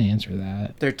I can't answer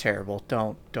that. They're terrible.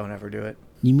 Don't ever do it.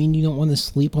 You mean you don't want to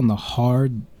sleep on the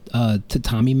hard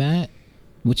tatami mat,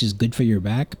 which is good for your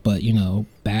back, but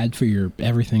bad for your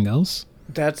everything else?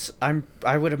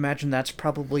 I would imagine that's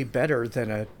probably better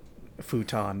than a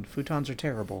futon. Futons are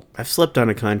terrible. I've slept on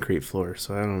a concrete floor,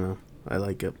 so I don't know. I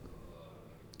like it.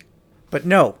 But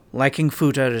no, liking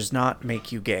futa does not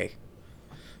make you gay.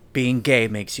 Being gay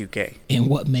makes you gay. And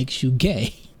what makes you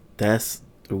gay? That's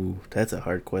a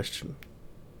hard question.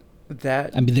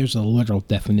 That I mean, there's a literal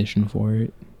definition for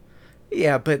it.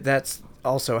 Yeah, but that's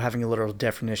also having a literal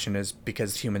definition is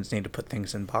because humans need to put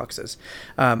things in boxes.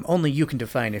 Only you can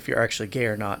define if you're actually gay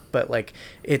or not. But like,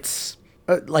 it's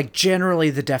like generally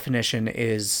the definition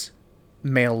is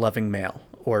male loving male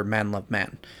or man love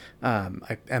man.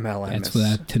 MLM. That's what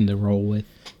I tend to roll with.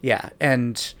 Yeah,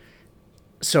 and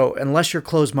so unless you're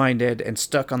closed-minded and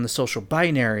stuck on the social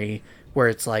binary where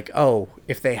it's like, oh,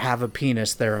 if they have a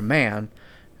penis, they're a man,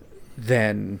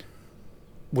 then,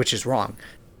 which is wrong,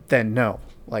 then no,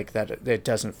 like that it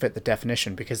doesn't fit the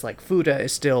definition because like Fuda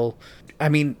is still, I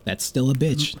mean, That's still a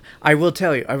bitch. I will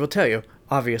tell you,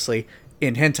 obviously,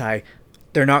 in hentai,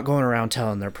 they're not going around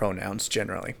telling their pronouns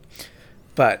generally,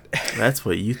 but That's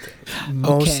what you think.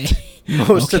 most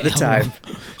Okay, of the time,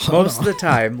 Hold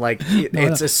on. like No,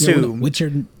 it's no, assumed.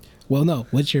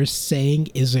 What you're saying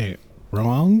isn't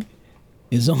wrong.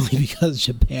 Is only because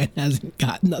Japan hasn't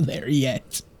gotten there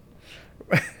yet.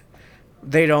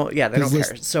 They don't. Yeah, they don't Because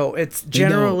care. So it's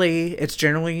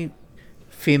generally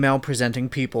female presenting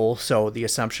people. So the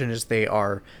assumption is they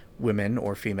are women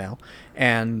or female,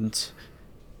 and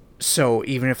so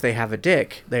even if they have a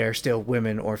dick, they are still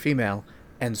women or female,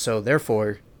 and so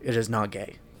therefore it is not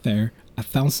gay. Fair. I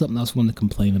found something else I want to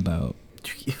complain about.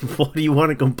 What do you want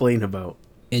to complain about?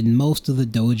 In most of the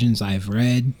doujins I've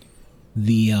read,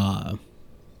 the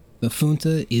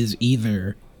funta is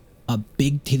either a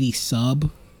big titty sub,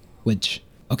 which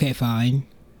okay fine,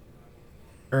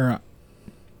 or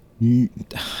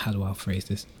how do I phrase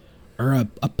this, or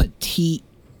a petite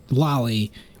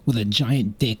lolly with a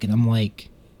giant dick, and I'm like,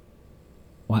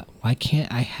 why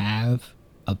can't I have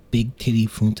a big titty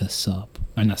funta sub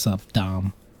or not sub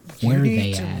dom? Where you are need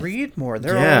they to at? read more.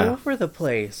 They're Yeah. all over the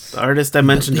place. The artist I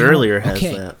mentioned they don't- earlier has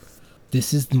okay. that.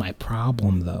 This is my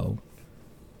problem though.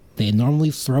 They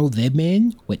normally throw them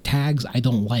in with tags I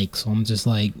don't like, so I'm just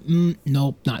like,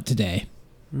 nope, not today.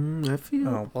 I feel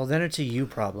Oh well, then it's a you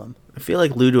problem.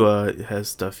 like Ludua has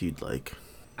stuff you'd like.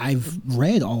 I've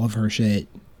read all of her shit,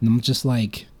 and I'm just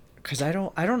like, Because I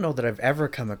don't know that I've ever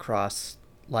come across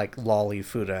like lolly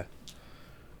fuda.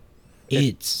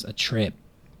 it's a trip.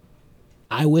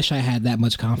 I wish I had that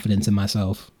much confidence in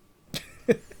myself.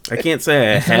 I can't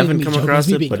say I That's not even haven't me come joking, across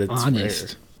me it, being but it's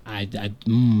honest. rare. I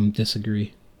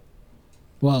disagree.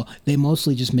 Well, they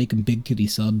mostly just make them big titty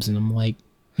subs, and I'm like,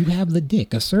 you have the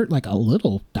dick. Assert like a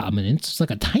little dominance, it's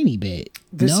like a tiny bit.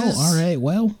 All right,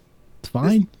 well, it's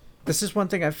fine. This is one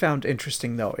thing I've found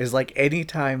interesting though, is like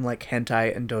anytime like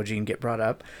hentai and dojin get brought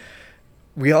up,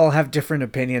 we all have different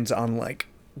opinions on like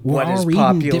what is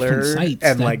popular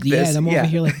and like yeah, this. and I'm over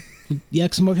here like, yeah,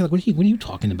 cause I'm over here like, what are you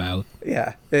talking about?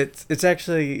 Yeah, it's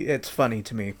actually it's funny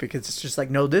to me because it's just like,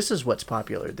 no, this is what's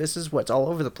popular. This is what's all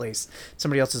over the place.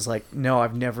 Somebody else is like, no,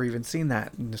 I've never even seen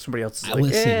that. And somebody else is like,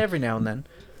 Listen, every now and then.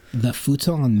 The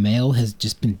futon male has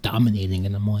just been dominating,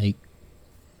 and I'm like,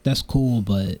 that's cool,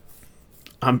 but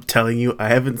I'm telling you, I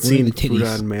haven't Where are seen the titties? food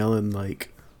on mail in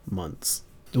like months.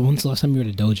 when's the last time you were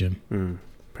at a dojo?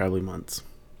 Probably months.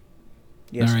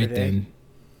 Yesterday. All right then.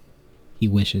 He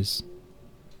wishes.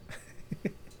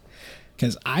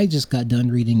 Because I just got done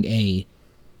reading a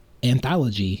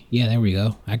anthology. Yeah, there we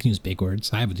go. I can use big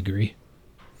words. I have a degree.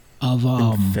 Of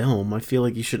In film, I feel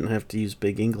like you shouldn't have to use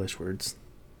big English words.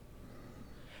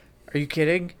 Are you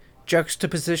kidding?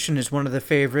 Juxtaposition is one of the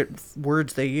favorite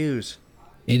words they use.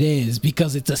 It is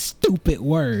because it's a stupid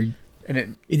word.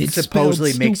 And it's it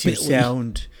supposedly spelled makes you stupidly.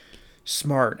 sound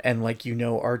smart and like you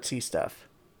know artsy stuff.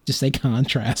 Just say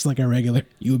contrast like a regular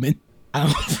human. I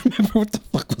don't remember what the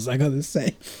fuck was I gonna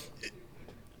say.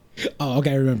 Oh,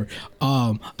 okay, I remember.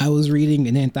 I was reading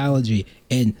an anthology,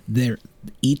 and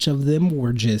each of them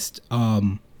were just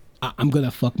I'm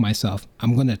gonna fuck myself.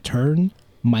 I'm gonna turn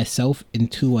myself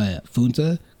into a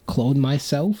futa, clone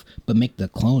myself, but make the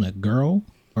clone a girl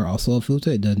or also a futa.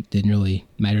 It didn't really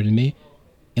matter to me,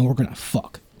 and we're gonna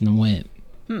fuck. And I went,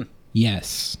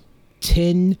 yes.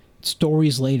 10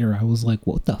 stories later, I was like,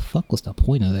 what the fuck was the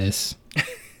point of this?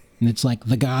 And it's like,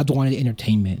 the gods wanted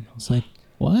entertainment. I was like,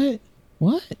 what?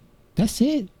 That's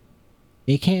it?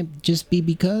 It can't just be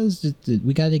because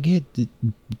we gotta get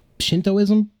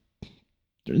Shintoism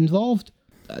involved?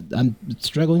 I'm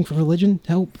struggling for religion.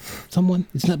 Help someone.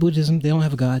 It's not Buddhism. They don't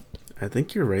have a god. I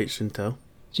think you're right, Shinto.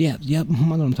 So yeah, I know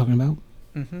what I'm talking about.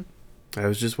 I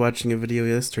was just watching a video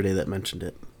yesterday that mentioned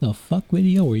it. The fuck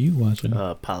video were you watching?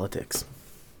 Politics.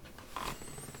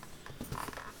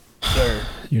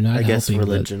 You're not I guess helping,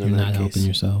 religion but in you're that not case. helping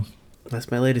yourself. That's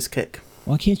my latest kick.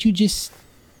 Why can't you just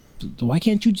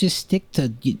stick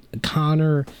to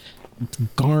Connor,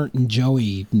 Garnt, and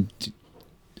Joey?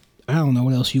 I don't know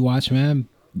what else you watch, man.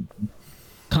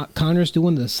 Connor's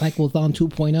doing the Cyclothon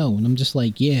 2.0, and I'm just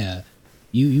like, yeah,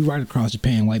 you right across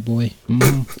Japan, white boy.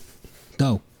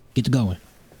 Go, get to going.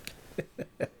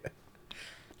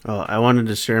 Oh, I wanted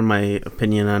to share my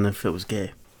opinion on if it was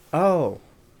gay. Oh,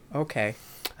 okay.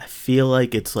 I feel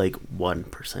like it's like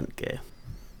 1% gay.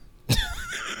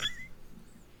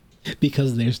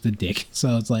 Because there's the dick,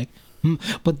 so it's like,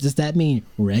 but does that mean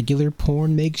regular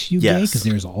porn makes you gay? Yes. Because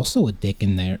there's also a dick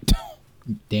in there.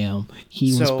 Damn, he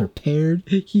was So- prepared.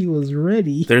 He was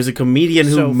ready. There's a comedian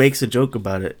who So- makes a joke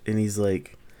about it, and he's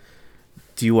like,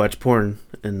 do you watch porn?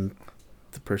 And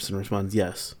the person responds,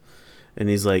 yes. And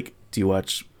he's like, do you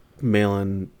watch man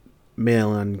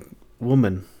on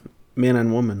woman?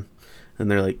 And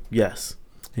they're like, yes.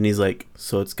 And he's like,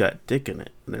 so it's got dick in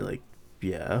it? And they're like,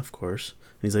 yeah, of course.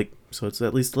 And he's like, so it's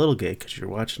at least a little gay because you're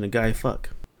watching a guy fuck.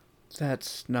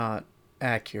 That's not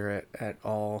accurate at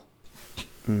all.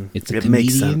 It's a It comedian.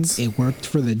 makes sense. It worked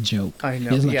for the joke. I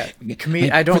know. It's like- Yeah.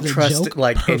 like, I for don't the trust joke,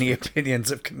 like any perfect. opinions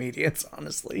of comedians,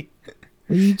 honestly.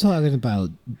 What are you talking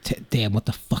about? Damn, what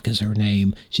the fuck is her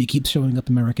name? She keeps showing up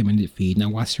in my recommended feed, and I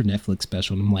watched her Netflix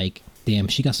special, and I'm like, damn,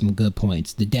 she got some good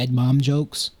points. The dead mom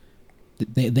jokes,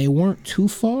 they weren't too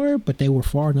far, but they were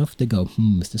far enough to go,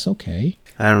 is this okay?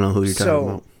 I don't know who you're talking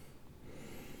about.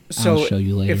 So I'll show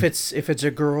you later. if it's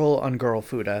a girl on girl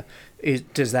fuda,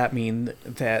 does that mean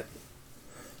that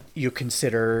you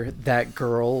consider that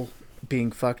girl being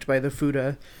fucked by the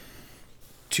fuda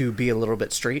to be a little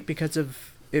bit straight because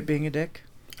of it being a dick?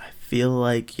 I feel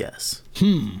like yes.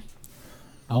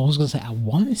 I was gonna say I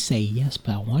want to say yes,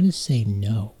 but I want to say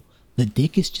no. The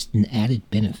dick is just an added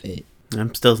benefit.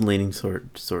 I'm still leaning toward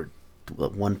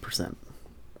 1%.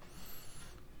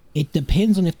 It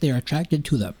depends on if they're attracted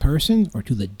to the person or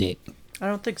to the dick. I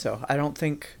don't think so. I don't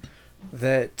think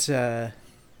that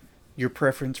your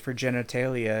preference for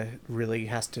genitalia really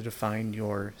has to define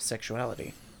your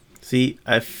sexuality. See,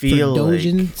 I feel For like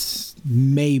dojins,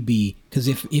 maybe, because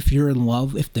if you're in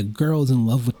love, if the girl's in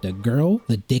love with the girl,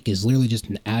 the dick is literally just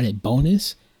an added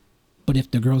bonus. But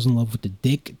if the girl's in love with the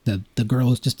dick, the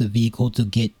girl is just a vehicle to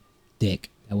get dick.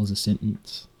 That was a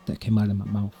sentence that came out of my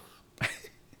mouth.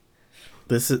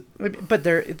 This is But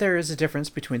there is a difference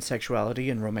between sexuality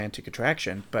and romantic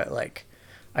attraction. But like,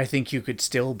 I think you could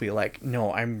still be like,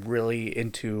 no, I'm really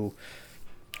into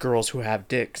girls who have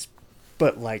dicks,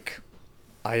 but like,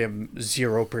 I am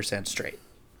 0% straight.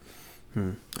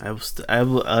 I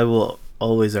will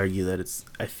always argue that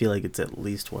I feel like it's at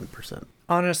least 1%.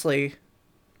 Honestly,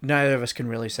 neither of us can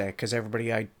really say because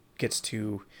everybody gets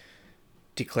to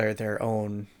declare their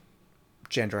own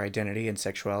gender identity and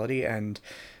sexuality, and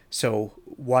so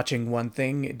watching one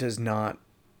thing does not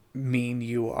mean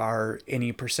you are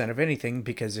any percent of anything,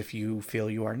 because if you feel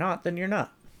you are not, then you're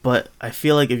not. But I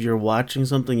feel like if you're watching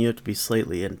something, you have to be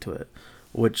slightly into it,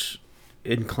 which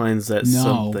inclines that No.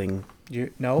 something.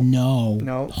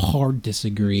 No. Hard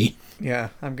disagree. Yeah,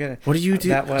 I'm gonna. What do you do?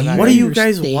 That one, What do you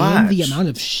guys understand watch? The amount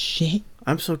of shit.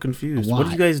 I'm so confused. Why? What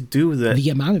do you guys do that? The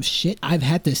amount of shit I've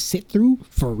had to sit through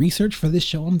for research for this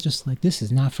show, I'm just like, this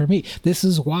is not for me. This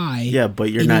is why. Yeah, but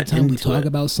you're not anytime we into talk it.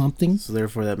 about something. So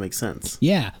therefore, that makes sense.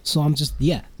 Yeah, so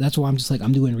that's why I'm just like,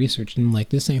 I'm doing research and I'm like,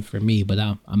 this ain't for me, but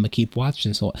I'm gonna keep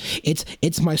watching. So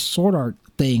it's my Sword Art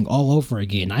thing all over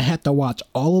again. I had to watch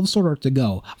all of Sword Art to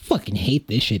go. I fucking hate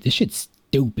this shit. This shit's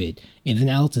stupid. And then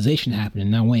Alicization happened,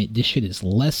 and I went, this shit is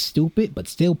less stupid, but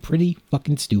still pretty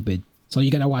fucking stupid. So you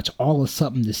gotta watch all of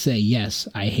something to say, yes,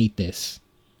 I hate this.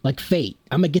 Like Fate.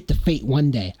 I'm gonna get to Fate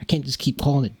one day. I can't just keep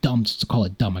calling it dumb just to call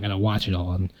it dumb. I gotta watch it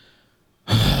all. And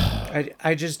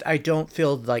I don't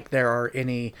feel like there are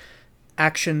any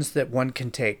actions that one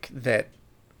can take that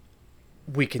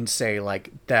we can say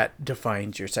like that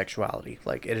defines your sexuality.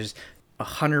 Like it is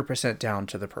 100% down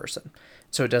to the person.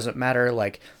 So it doesn't matter.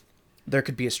 Like there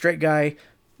could be a straight guy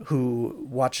who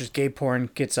watches gay porn,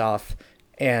 gets off,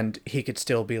 and he could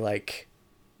still be like,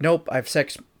 nope, I've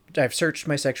searched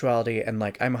my sexuality and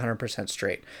like I'm 100%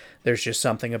 straight. There's just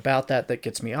something about that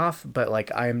gets me off, but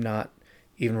like I'm not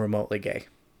even remotely gay.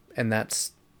 And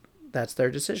that's their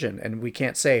decision. And we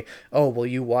can't say, oh, well,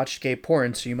 you watched gay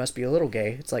porn, so you must be a little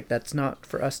gay. It's like, that's not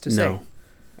for us to say. No,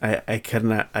 I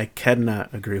cannot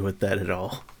agree with that at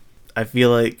all. I feel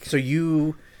like So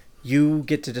you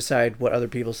get to decide what other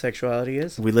people's sexuality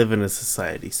is? we live in a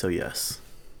society, so yes.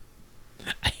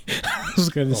 I was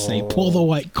gonna say, pull the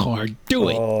white card, do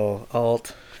it. Oh,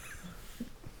 alt.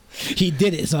 He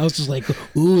did it, so I was just like,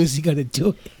 ooh, is he gonna do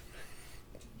it?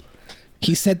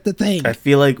 He said the thing. I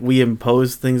feel like we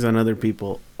impose things on other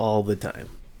people all the time.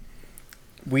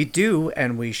 We do,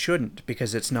 and we shouldn't,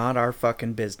 because it's not our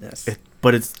fucking business.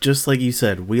 But it's just like you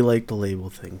said, we like to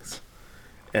label things.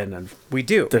 And We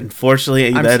do.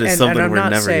 unfortunately, that is something I'm we're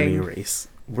not never going saying- to erase.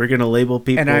 We're going to label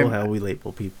people I'm- how we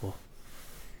label people.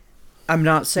 I'm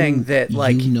not saying that,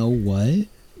 like, you know what?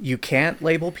 you can't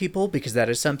label people, because that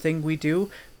is something we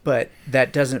do, but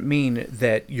that doesn't mean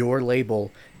that your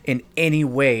label in any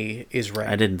way is right.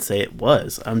 I didn't say it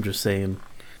was. I'm just saying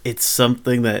it's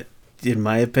something that, in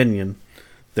my opinion,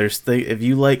 if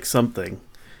you like something,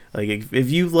 like if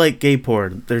you like gay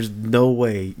porn, there's no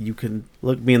way you can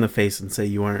look me in the face and say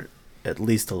you aren't at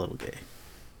least a little gay.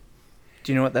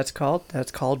 Do you know what that's called?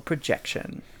 That's called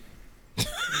projection.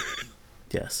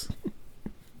 Yes.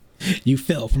 You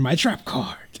fell for my trap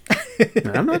card.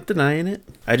 I'm not denying it.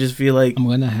 I just feel like I'm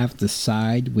gonna have to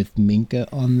side with Minka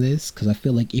on this, because I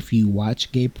feel like if you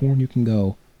watch gay porn, you can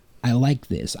go, I like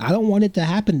this. I don't want it to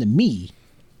happen to me,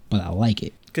 but I like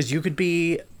it. Because you could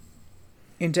be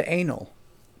into anal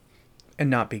and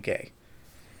not be gay.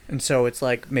 And so it's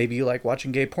like, maybe you like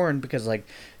watching gay porn because like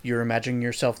you're imagining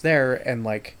yourself there, and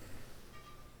like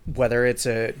whether it's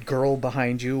a girl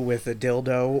behind you with a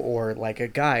dildo or like a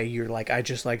guy, you're like, I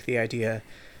just like the idea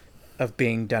of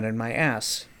being done in my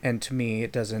ass. And to me,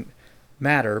 it doesn't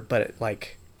matter, but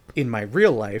like in my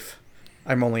real life,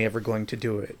 I'm only ever going to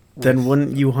do it. then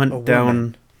wouldn't you a hunt woman.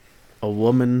 down a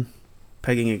woman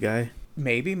pegging a guy?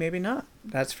 Maybe, maybe not.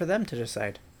 That's for them to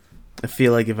decide. I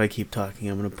feel like if I keep talking,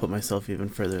 I'm going to put myself even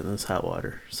further in this hot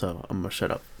water. So I'm going to shut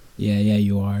up. Yeah,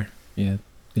 you are. Yeah,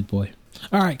 good boy.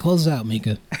 All right, close it out,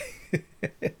 Mika.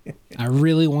 I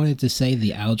really wanted to say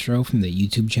the outro from the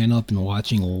YouTube channel I've been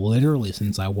watching literally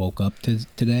since I woke up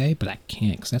today, but I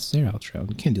can't, because that's their outro.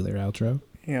 We can't do their outro.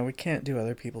 Yeah, we can't do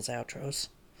other people's outros.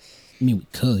 I mean, we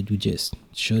could, we just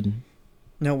shouldn't.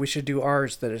 No, we should do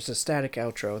ours that is a static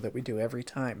outro that we do every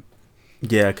time.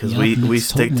 Yeah, because Yep, we it's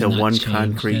stick to totally not one changed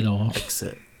concrete at all.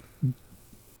 exit.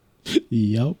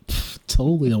 Yup.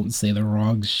 Totally don't say the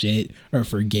wrong shit or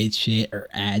forget shit or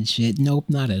add shit. Nope,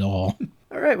 not at all.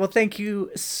 All right, well, thank you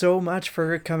so much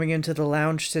for coming into the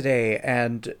lounge today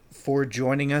and for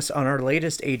joining us on our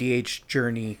latest ADH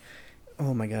journey.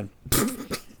 Oh my god.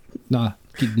 Nah,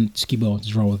 just keep going.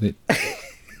 Just roll with it.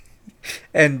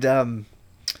 And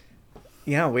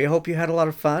Yeah, we hope you had a lot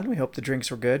of fun. We hope the drinks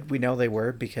were good. We know they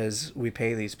were because we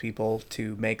pay these people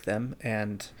to make them,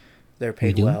 and they're We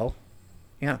paid do. well.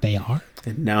 Yeah. They are.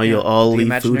 And now Yeah. you'll all The leave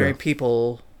imaginary Fuda.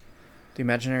 people, the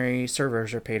imaginary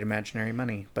servers are paid imaginary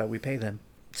money, but we pay them.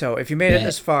 So if you made it Bet.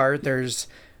 this far, there's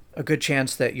a good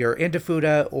chance that you're into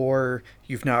Fuda, or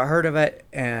you've not heard of it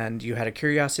and you had a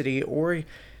curiosity, or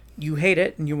you hate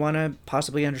it and you want to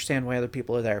possibly understand why other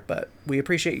people are there. But we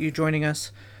appreciate you joining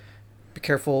us. Be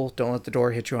careful. Don't let the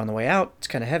door hit you on the way out. It's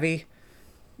kind of heavy.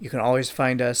 You can always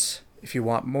find us if you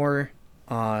want more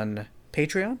on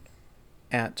Patreon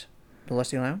at the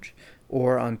Lusty Lounge,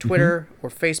 or on Twitter or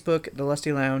Facebook, the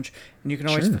Lusty Lounge. And you can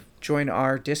always Sure. join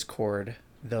our Discord,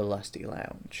 the Lusty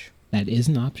Lounge. That is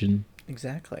an option.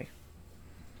 Exactly.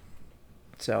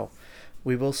 So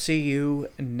we will see you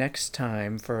next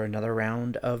time for another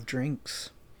round of drinks.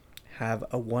 Have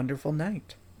a wonderful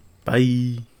night.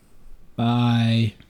 Bye. Bye.